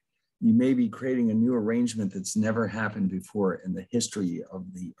deck, you may be creating a new arrangement that's never happened before in the history of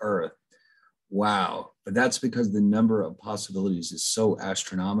the Earth. Wow. But that's because the number of possibilities is so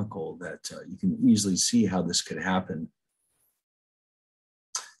astronomical that you can easily see how this could happen.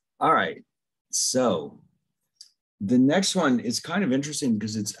 All right. So the next one is kind of interesting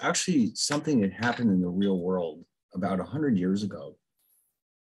because it's actually something that happened in the real world about 100 years ago.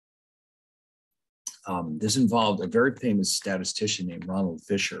 This involved a very famous statistician named Ronald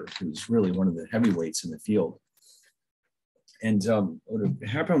Fisher, who's really one of the heavyweights in the field. And what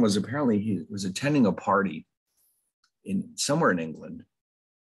happened was apparently he was attending a party somewhere in England.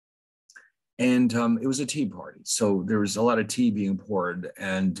 And it was a tea party. So there was a lot of tea being poured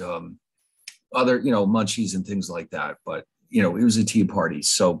and other, munchies and things like that. But, it was a tea party.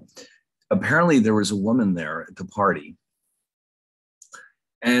 So apparently there was a woman there at the party.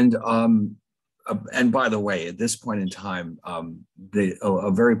 And by the way, at this point in time,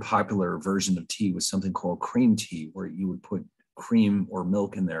 a very popular version of tea was something called cream tea, where you would put cream or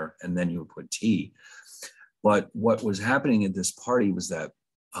milk in there and then you would put tea. But what was happening at this party was that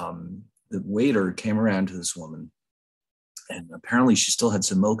the waiter came around to this woman, and apparently she still had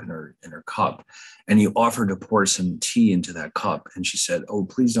some milk in her cup, and he offered to pour some tea into that cup. And she said, "Oh,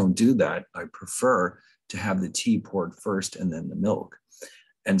 please don't do that. I prefer to have the tea poured first and then the milk."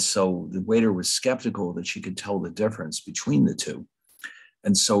 And so the waiter was skeptical that she could tell the difference between the two.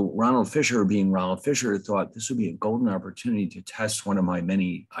 And so Ronald Fisher, being Ronald Fisher, thought this would be a golden opportunity to test one of my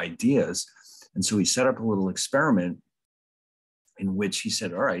many ideas. And so he set up a little experiment in which he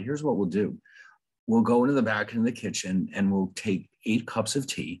said, all right, here's what we'll do. We'll go into the back in the kitchen and we'll take 8 cups of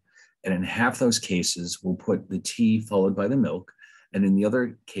tea. And in half those cases, we'll put the tea followed by the milk. And in the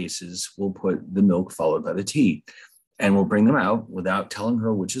other cases, we'll put the milk followed by the tea. And we'll bring them out without telling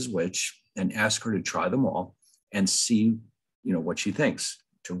her which is which and ask her to try them all and see, what she thinks,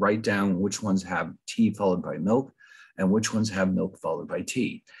 to write down which ones have tea followed by milk and which ones have milk followed by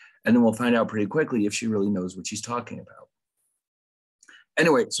tea. And then we'll find out pretty quickly if she really knows what she's talking about.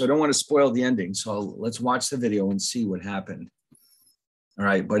 Anyway, so I don't want to spoil the ending. So let's watch the video and see what happened. All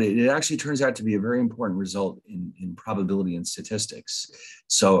right, but it actually turns out to be a very important result in probability and statistics.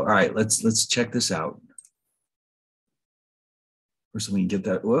 So, all right, let's check this out. First, let me get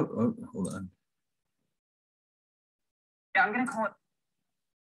that. Whoa, hold on. Yeah, I'm going to call it.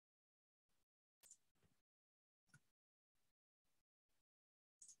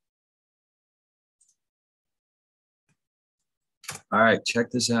 All right,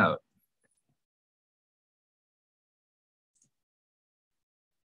 check this out.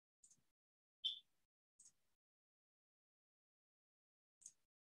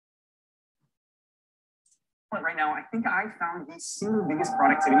 Right now, I think I found the single biggest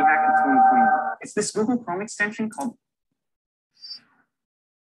productivity hack of 2021. It's this Google Chrome extension called.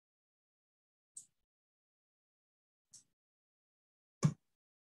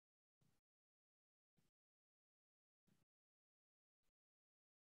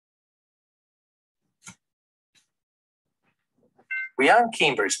 We are in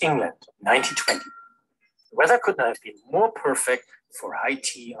Cambridge, England, 1920. The weather could not have been more perfect for high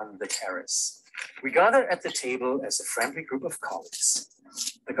tea on the terrace. We gathered at the table as a friendly group of colleagues.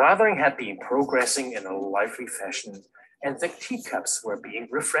 The gathering had been progressing in a lively fashion, and the teacups were being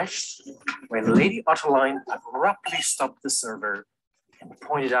refreshed when Lady Ottoline abruptly stopped the server and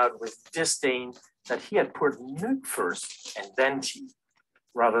pointed out with disdain that he had put milk first and then tea,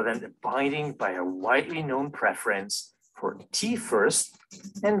 rather than abiding by a widely known preference for tea first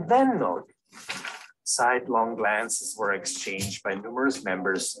and then milk. Sidelong glances were exchanged by numerous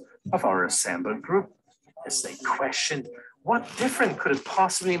members of our assembled group as they questioned what difference could it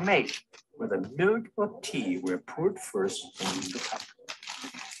possibly make whether milk or tea were poured first into the cup.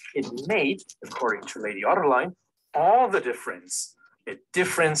 It made, according to Lady Otterline, all the difference, a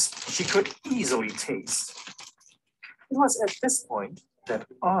difference she could easily taste. It was at this point that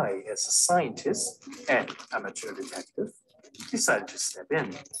I, as a scientist and amateur detective, decided to step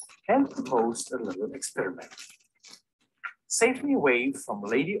in and proposed a little experiment. Safely away from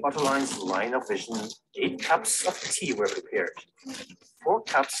Lady Otterline's line of vision, 8 cups of tea were prepared. 4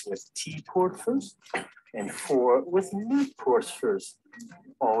 cups with tea poured first, and 4 with milk poured first,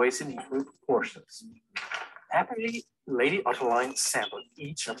 always in equal proportions. Happily, Lady Otterline sampled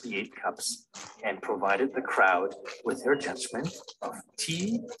each of the 8 cups and provided the crowd with her judgment of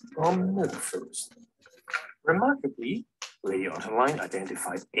tea or milk first. Remarkably, Lady Otterline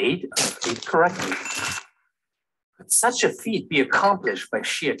identified 8 of 8 correctly. Could such a feat be accomplished by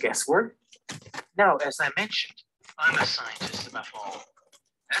sheer guesswork? Now, as I mentioned, I'm a scientist above all.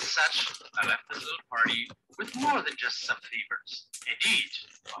 As such, I left this little party with more than just some favors. Indeed,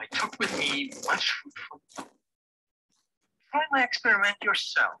 I took with me much food for thought. Try my experiment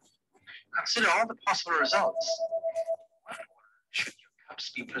yourself. Consider all the possible results. What order should your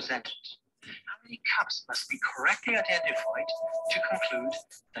cups be presented? How many cups must be correctly identified to conclude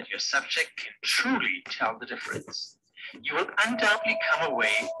that your subject can truly tell the difference? You will undoubtedly come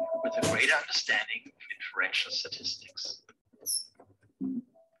away with a greater understanding of inferential statistics.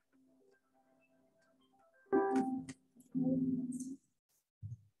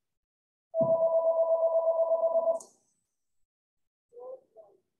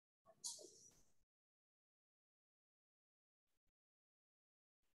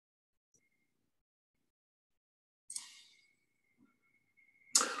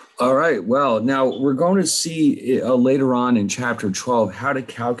 All right. Well, now we're going to see later on in chapter 12 how to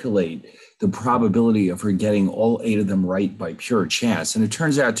calculate the probability of her getting all 8 of them right by pure chance. And it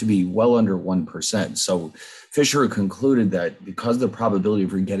turns out to be well under 1%. So Fisher concluded that because the probability of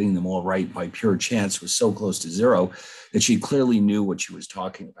her getting them all right by pure chance was so close to 0, that she clearly knew what she was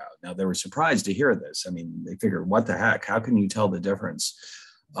talking about. Now, they were surprised to hear this. I mean, they figured, what the heck? How can you tell the difference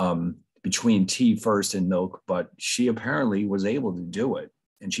between tea first and milk? But she apparently was able to do it.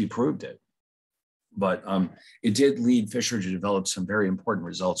 And she proved it. But it did lead Fisher to develop some very important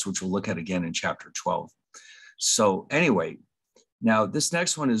results, which we'll look at again in chapter 12. So anyway, now this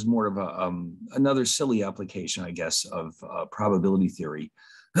next one is more of another silly application, I guess, of probability theory,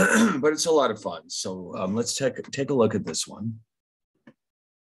 but it's a lot of fun. So let's take a look at this one.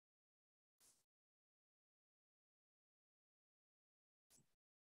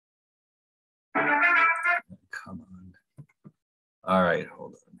 Come on. All right,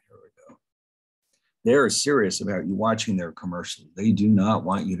 hold on. Here we go. They're serious about you watching their commercial. They do not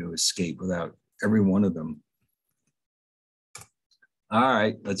want you to escape without every one of them. All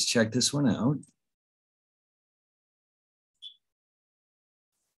right, let's check this one out.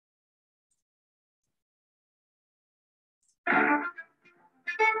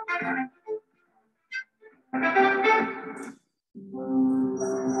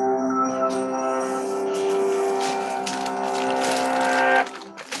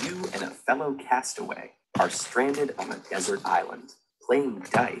 Fellow castaway are stranded on a desert island, playing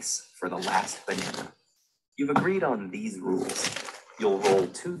dice for the last banana. You've agreed on these rules. You'll roll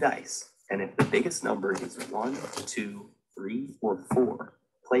 2 dice, and if the biggest number is 1, 2, 3, or 4,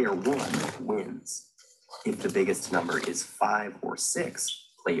 player 1 wins. If the biggest number is 5 or 6,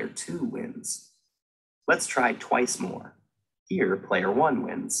 player 2 wins. Let's try twice more. Here, player 1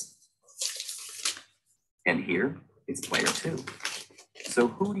 wins. And here, it's player 2. So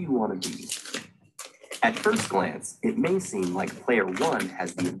who do you want to be? At first glance, it may seem like player 1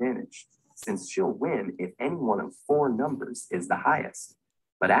 has the advantage, since she'll win if any one of 4 numbers is the highest.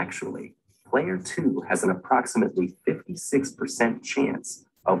 But actually, player 2 has an approximately 56% chance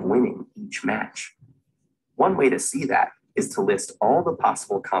of winning each match. One way to see that is to list all the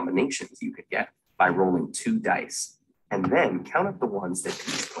possible combinations you could get by rolling 2 dice, and then count up the ones that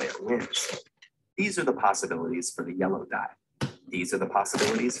each player wins. These are the possibilities for the yellow die. These are the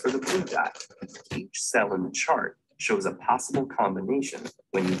possibilities for the blue die. Each cell in the chart shows a possible combination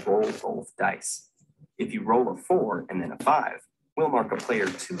when you roll both dice. If you roll a 4 and then a 5, we'll mark a player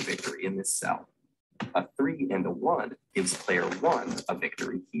 2 victory in this cell. A 3 and a 1 gives player 1 a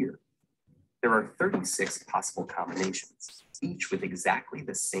victory here. There are 36 possible combinations. each with exactly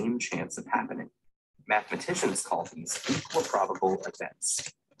the same chance of happening. Mathematicians call these equal probable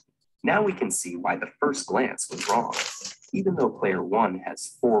events. Now we can see why the first glance was wrong. Even though player 1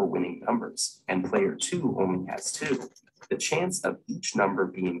 has 4 winning numbers and player 2 only has 2, the chance of each number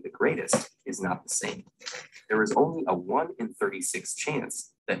being the greatest is not the same. There is only a 1 in 36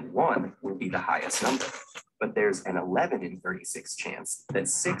 chance that 1 will be the highest number, but there's an 11 in 36 chance that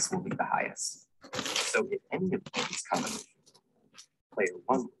 6 will be the highest. So if any of these combinations, player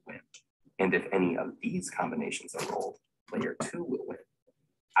 1 will win. And if any of these combinations are rolled, player 2 will win.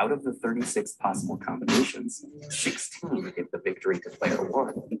 Out of the 36 possible combinations, 16 give the victory to player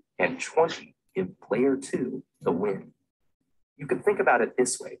 1, and 20 give player 2 the win. You can think about it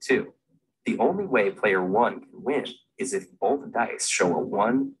this way too. The only way player 1 can win is if both dice show a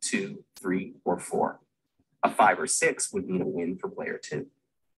 1, 2, 3, or 4. A 5 or 6 would mean a win for player 2.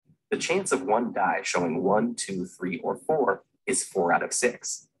 The chance of one die showing 1, 2, 3, or 4 is 4 out of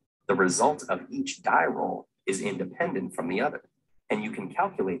 6. The result of each die roll is independent from the other, and you can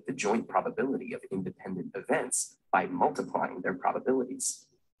calculate the joint probability of independent events by multiplying their probabilities.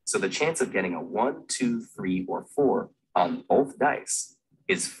 So the chance of getting a 1, 2, 3, or 4 on both dice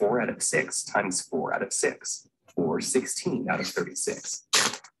is 4 out of 6 times 4 out of 6, or 16 out of 36.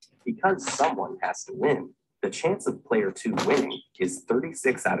 Because someone has to win, the chance of player 2 winning is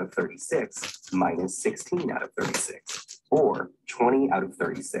 36 out of 36 minus 16 out of 36, or 20 out of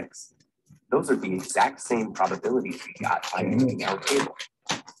 36. Those are the exact same probabilities we got by moving our table.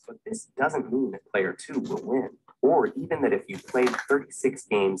 But this doesn't mean that player 2 will win, or even that if you played 36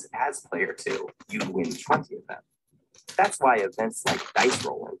 games as player 2, you'd win 20 of them. That's why events like dice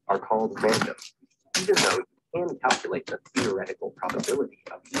rolling are called random, even though you can calculate the theoretical probability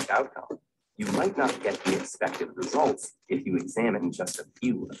of each outcome. You might not get the expected results if you examine just a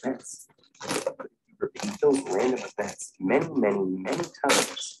few events. But if you repeat those random events many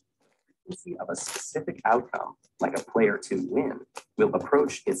times, the frequency of a specific outcome, like a player 2 win, will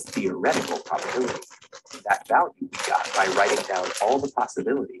approach its theoretical probability. That value we got by writing down all the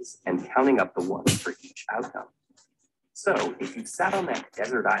possibilities and counting up the ones for each outcome. So if you sat on that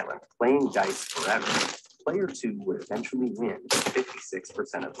desert island playing dice forever, player 2 would eventually win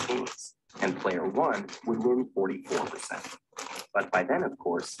 56% of the games, and player 1 would win 44%. But by then, of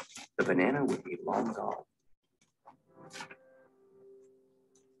course, the banana would be long gone.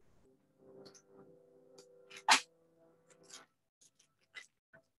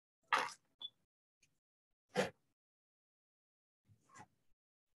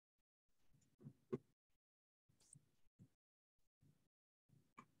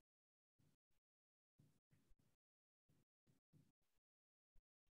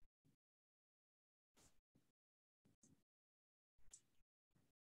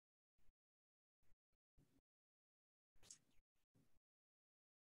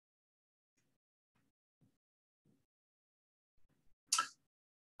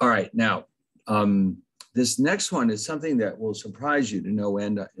 All right, now, this next one is something that will surprise you to no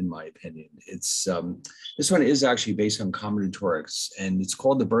end, in my opinion. It's this one is actually based on combinatorics, and it's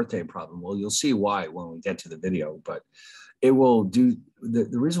called the birthday problem. Well, you'll see why when we get to the video, but it will do, the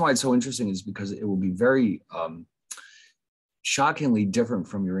reason why it's so interesting is because it will be very shockingly different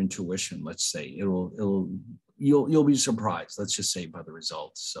from your intuition, let's say. You'll be surprised, let's just say, by the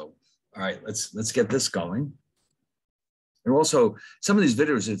results. So, all right, let's get this going. And also, some of these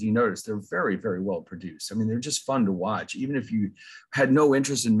videos, if you notice, they're very, very well produced. I mean, they're just fun to watch, even if you had no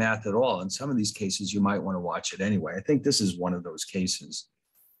interest in math at all. In some of these cases, you might want to watch it anyway. I think this is one of those cases.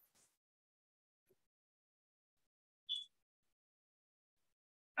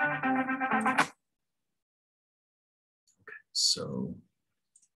 Okay, so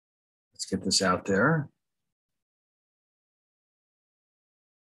let's get this out there.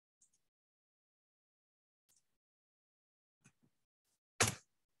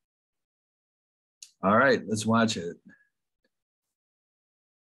 All right, let's watch it.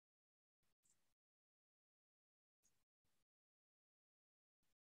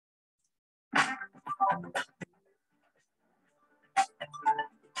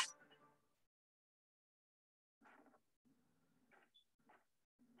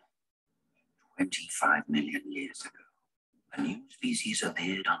 $25 million years ago, a new species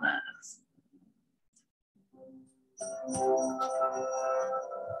appeared on Earth.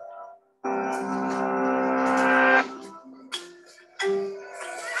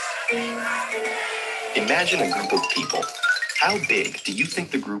 Imagine a group of people. How big do you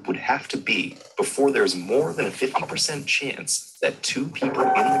think the group would have to be before there's more than a 50% chance that 2 people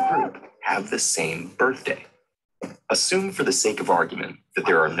in the group have the same birthday? Assume for the sake of argument that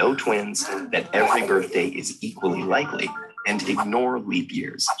there are no twins, that every birthday is equally likely, and ignore leap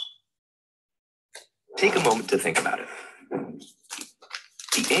years. Take a moment to think about it.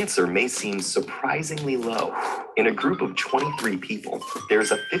 The answer may seem surprisingly low. In a group of 23 people,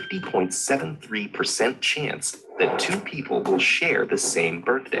 there's a 50.73% chance that two people will share the same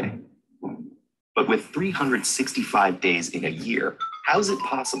birthday. But with 365 days in a year, how is it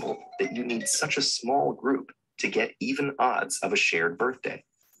possible that you need such a small group to get even odds of a shared birthday?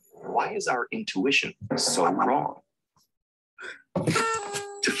 Why is our intuition so wrong?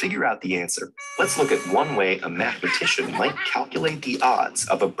 To figure out the answer, let's look at one way a mathematician might calculate the odds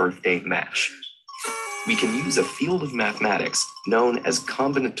of a birthday match. We can use a field of mathematics known as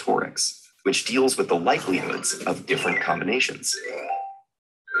combinatorics, which deals with the likelihoods of different combinations.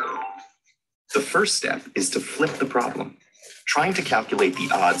 The first step is to flip the problem. Trying to calculate the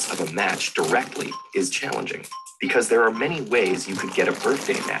odds of a match directly is challenging because there are many ways you could get a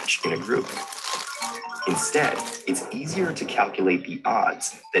birthday match in a group. Instead, it's easier to calculate the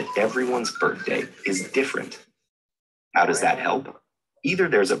odds that everyone's birthday is different. How does that help? Either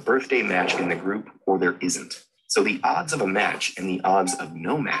there's a birthday match in the group or there isn't. So the odds of a match and the odds of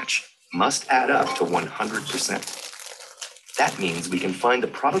no match must add up to 100%. That means we can find the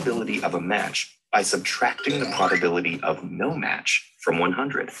probability of a match by subtracting the probability of no match from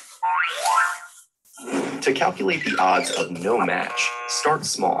 100. To calculate the odds of no match, start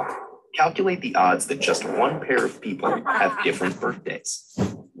small. Calculate the odds that just one pair of people have different birthdays.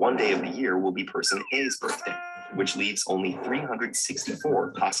 One day of the year will be person A's birthday, which leaves only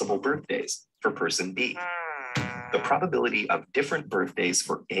 364 possible birthdays for person B. The probability of different birthdays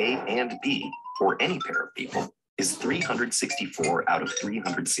for A and B, or any pair of people, is 364 out of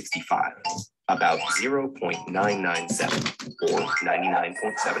 365, about 0.997, or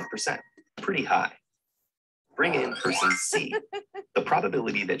 99.7%. Pretty high. Bring in person C. The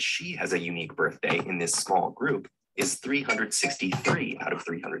probability that she has a unique birthday in this small group is 363 out of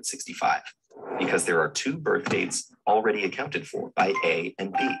 365, because there are two birthdays already accounted for by A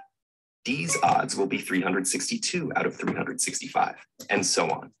and B. D's odds will be 362 out of 365, and so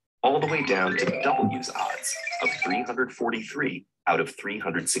on, all the way down to W's odds of 343 out of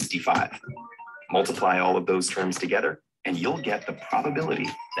 365. Multiply all of those terms together, and you'll get the probability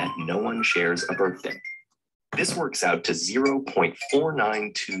that no one shares a birthday. This works out to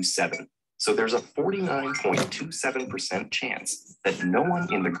 0.4927. So there's a 49.27% chance that no one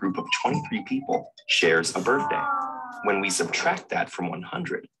in the group of 23 people shares a birthday. When we subtract that from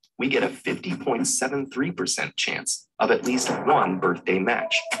 100, we get a 50.73% chance of at least one birthday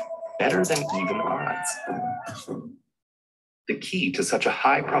match, better than even odds. The key to such a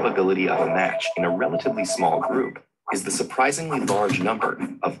high probability of a match in a relatively small group is the surprisingly large number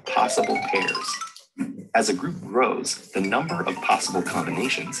of possible pairs. As a group grows, the number of possible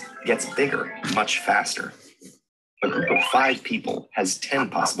combinations gets bigger much faster. A group of 5 people has 10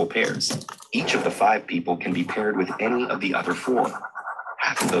 possible pairs. Each of the 5 people can be paired with any of the other 4.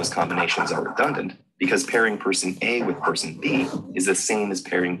 Half of those combinations are redundant because pairing person A with person B is the same as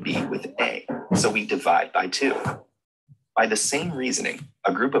pairing B with A, so we divide by 2. By the same reasoning,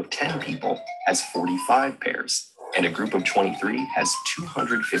 a group of 10 people has 45 pairs, and a group of 23 has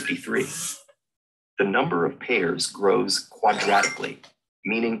 253. The number of pairs grows quadratically,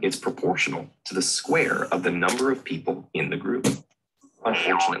 meaning it's proportional to the square of the number of people in the group.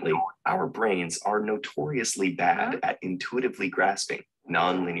 Unfortunately, our brains are notoriously bad at intuitively grasping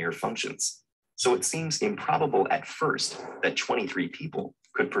nonlinear functions. So it seems improbable at first that 23 people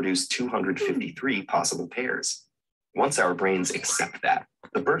could produce 253 possible pairs. Once our brains accept that,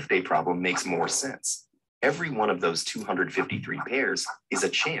 the birthday problem makes more sense. Every one of those 253 pairs is a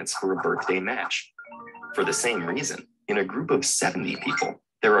chance for a birthday match. For the same reason, in a group of 70 people,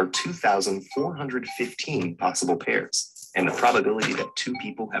 there are 2,415 possible pairs, and the probability that 2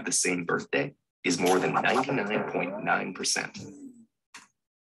 people have the same birthday is more than 99.9%.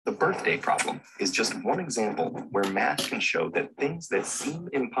 The birthday problem is just one example where math can show that things that seem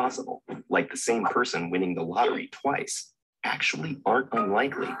impossible, like the same person winning the lottery twice, actually aren't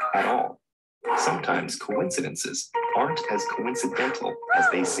unlikely at all. Sometimes coincidences aren't as coincidental as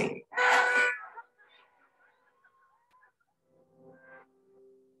they seem.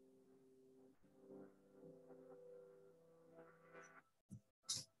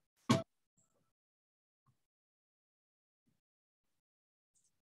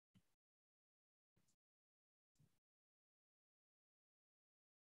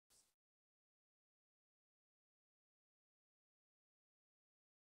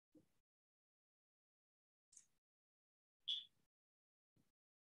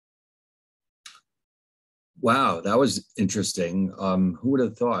 Wow, that was interesting. Who would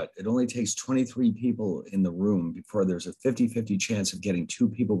have thought? It only takes 23 people in the room before there's a 50-50 chance of getting two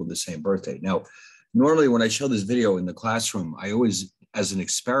people with the same birthday. Now, normally when I show this video in the classroom, I always, as an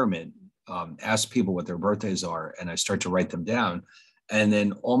experiment, ask people what their birthdays are, and I start to write them down. And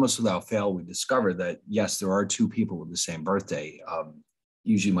then almost without fail, we discover that, yes, there are two people with the same birthday.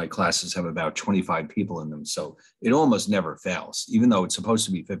 Usually my classes have about 25 people in them. So it almost never fails, even though it's supposed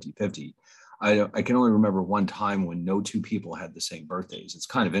to be 50-50. I can only remember one time when no two people had the same birthdays. It's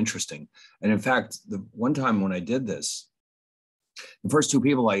kind of interesting. And in fact, the one time when I did this, the first two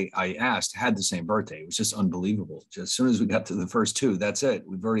people I asked had the same birthday. It was just unbelievable. Just as soon as we got to the first two, that's it.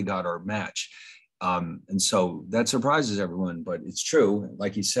 We've already got our match. And so that surprises everyone, but it's true.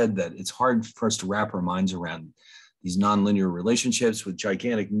 Like you said, that it's hard for us to wrap our minds around these nonlinear relationships with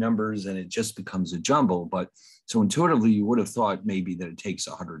gigantic numbers, and it just becomes a jumble. But so intuitively, you would have thought maybe that it takes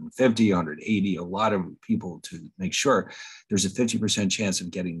 150, 180, a lot of people to make sure there's a 50% chance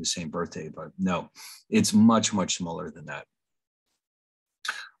of getting the same birthday. But no, it's much, much smaller than that.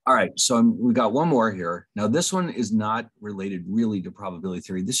 All right, so we got one more here. Now, this one is not related really to probability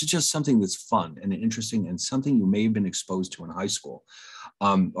theory. This is just something that's fun and interesting and something you may have been exposed to in high school.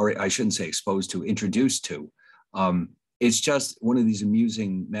 Or I shouldn't say exposed to, introduced to. It's just one of these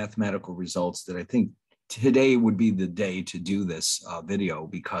amusing mathematical results that I think today would be the day to do this video,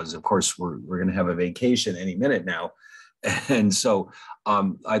 because of course we're going to have a vacation any minute now. And so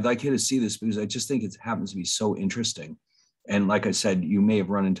I'd like you to see this because I just think it happens to be so interesting. And like I said, you may have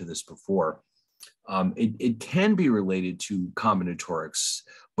run into this before. It can be related to combinatorics,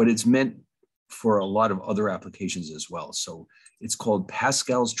 but it's meant for a lot of other applications as well. So it's called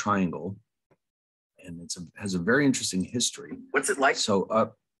Pascal's triangle, and it has a very interesting history. What's it like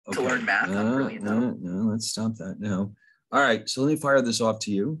to learn math? No, let's stop that now. All right, so let me fire this off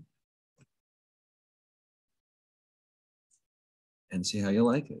to you and see how you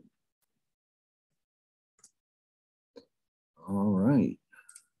like it. All right.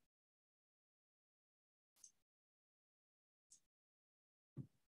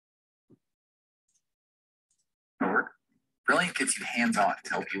 Brilliant gives you hands-on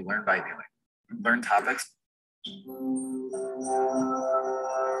to help you learn by doing. Learn topics.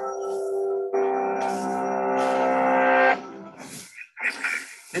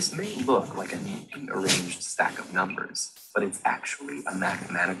 This may look like a neatly arranged stack of numbers, but it's actually a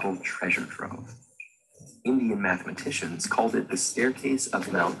mathematical treasure trove. Indian mathematicians called it the staircase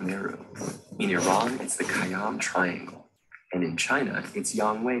of Mount Meru. In Iran, it's the Khayyam Triangle. And in China, it's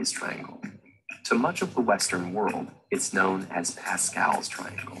Yang Wei's Triangle. To much of the Western world, it's known as Pascal's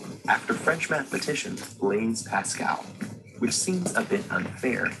Triangle, after French mathematician Blaise Pascal, which seems a bit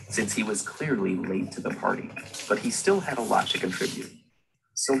unfair since he was clearly late to the party, but he still had a lot to contribute.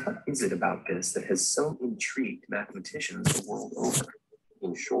 So what is it about this that has so intrigued mathematicians the world over?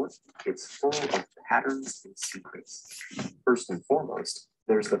 In short, it's full of patterns and secrets. First and foremost,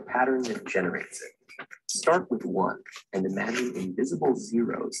 there's the pattern that generates it. Start with 1 and imagine invisible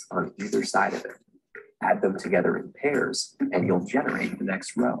zeros on either side of it. Add them together in pairs and you'll generate the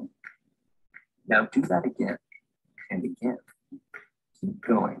next row. Now do that again and again. Keep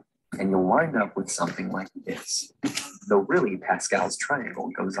going and you'll wind up with something like this. Though really Pascal's triangle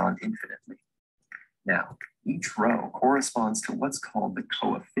goes on infinitely. Now, each row corresponds to what's called the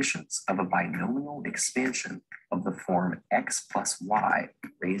coefficients of a binomial expansion of the form x plus y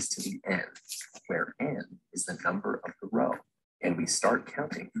raised to the n, where n is the number of the row, and we start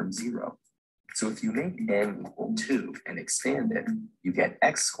counting from 0. So if you make n equal 2 and expand it, you get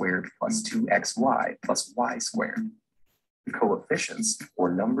x squared plus 2xy plus y squared. The coefficients,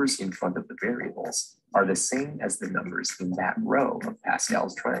 or numbers in front of the variables, are the same as the numbers in that row of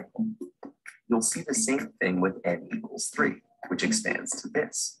Pascal's triangle. You'll see the same thing with n equals 3, which expands to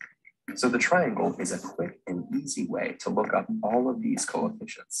this. So the triangle is a quick and easy way to look up all of these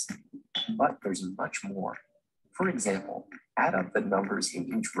coefficients. But there's much more. For example, add up the numbers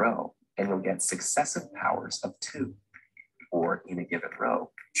in each row and you'll get successive powers of 2. Or in a given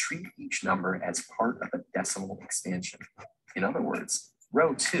row, treat each number as part of a decimal expansion. In other words,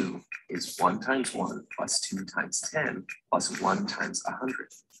 row 2 is 1 times 1 plus 2 times 10 plus 1 times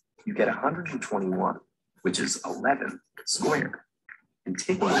 100. You get 121, which is 11 squared. And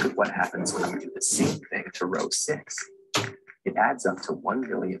take a look at what happens when you do the same thing to row 6. It adds up to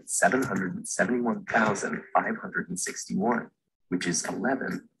 1,771,561, which is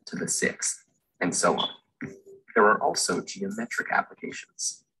 11 to the 6th, and so on. There are also geometric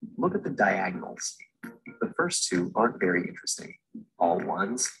applications. Look at the diagonals. The first two aren't very interesting, all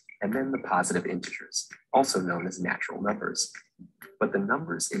ones, and then the positive integers, also known as natural numbers. But the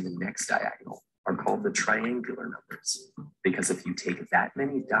numbers in the next diagonal are are called the triangular numbers, because if you take that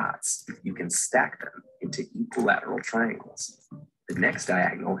many dots, you can stack them into equilateral triangles. The next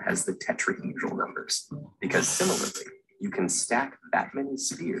diagonal has the tetrahedral numbers, because similarly, you can stack that many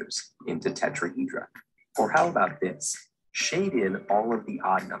spheres into tetrahedra. Or how about this? Shade in all of the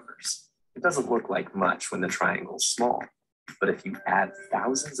odd numbers. It doesn't look like much when the triangle's small, but if you add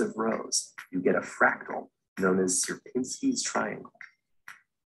thousands of rows, you get a fractal known as Sierpinski's triangle.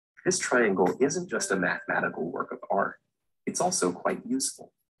 This triangle isn't just a mathematical work of art, it's also quite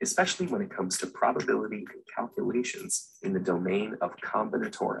useful, especially when it comes to probability and calculations in the domain of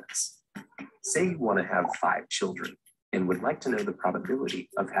combinatorics. Say you want to have 5 children and would like to know the probability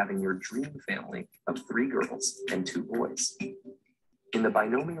of having your dream family of 3 girls and 2 boys. In the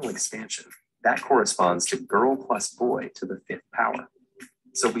binomial expansion, that corresponds to girl plus boy to the 5th power.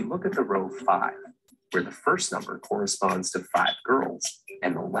 So we look at the row 5, where the first number corresponds to 5 girls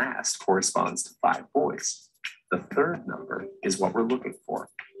and the last corresponds to 5 boys. The third number is what we're looking for,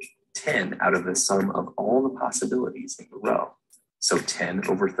 10 out of the sum of all the possibilities in the row. So 10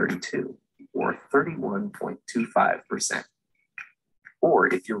 over 32, or 31.25%. Or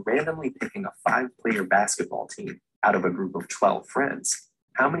if you're randomly picking a 5-player basketball team out of a group of 12 friends,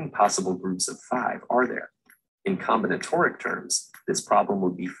 how many possible groups of 5 are there? In combinatoric terms, this problem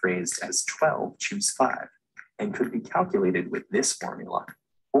would be phrased as 12 choose 5 and could be calculated with this formula.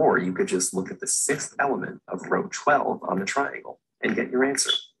 Or you could just look at the 6th element of row 12 on the triangle and get your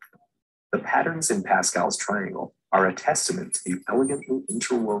answer. The patterns in Pascal's triangle are a testament to the elegantly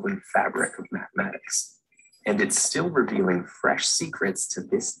interwoven fabric of mathematics, and it's still revealing fresh secrets to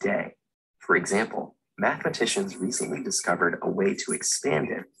this day. For example, mathematicians recently discovered a way to expand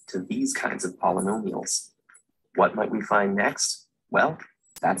it to these kinds of polynomials. What might we find next? Well,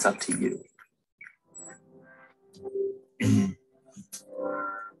 that's up to you.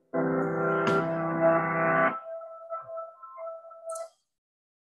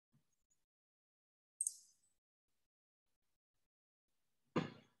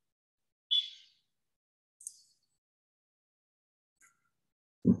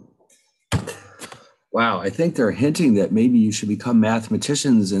 Wow, I think they're hinting that maybe you should become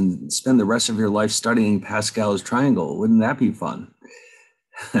mathematicians and spend the rest of your life studying Pascal's triangle. Wouldn't that be fun?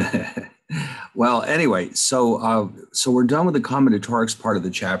 Well, anyway, so we're done with the combinatorics part of the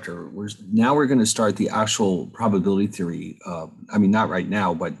chapter. We're going to start the actual probability theory. I mean, not right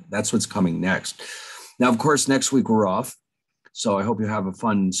now, but that's what's coming next. Now, of course, next week we're off. So I hope you have a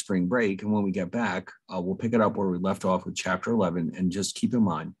fun spring break. And when we get back, we'll pick it up where we left off with chapter 11. And just keep in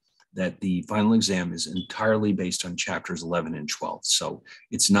mind that the final exam is entirely based on chapters 11 and 12. So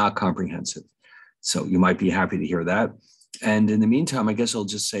it's not comprehensive. So you might be happy to hear that. And in the meantime, I guess I'll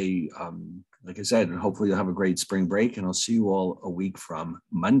just say, like I said, and hopefully you'll have a great spring break, and I'll see you all a week from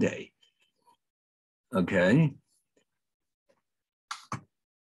Monday. Okay.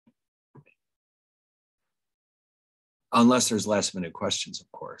 Unless there's last minute questions,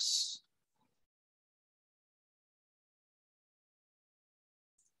 of course.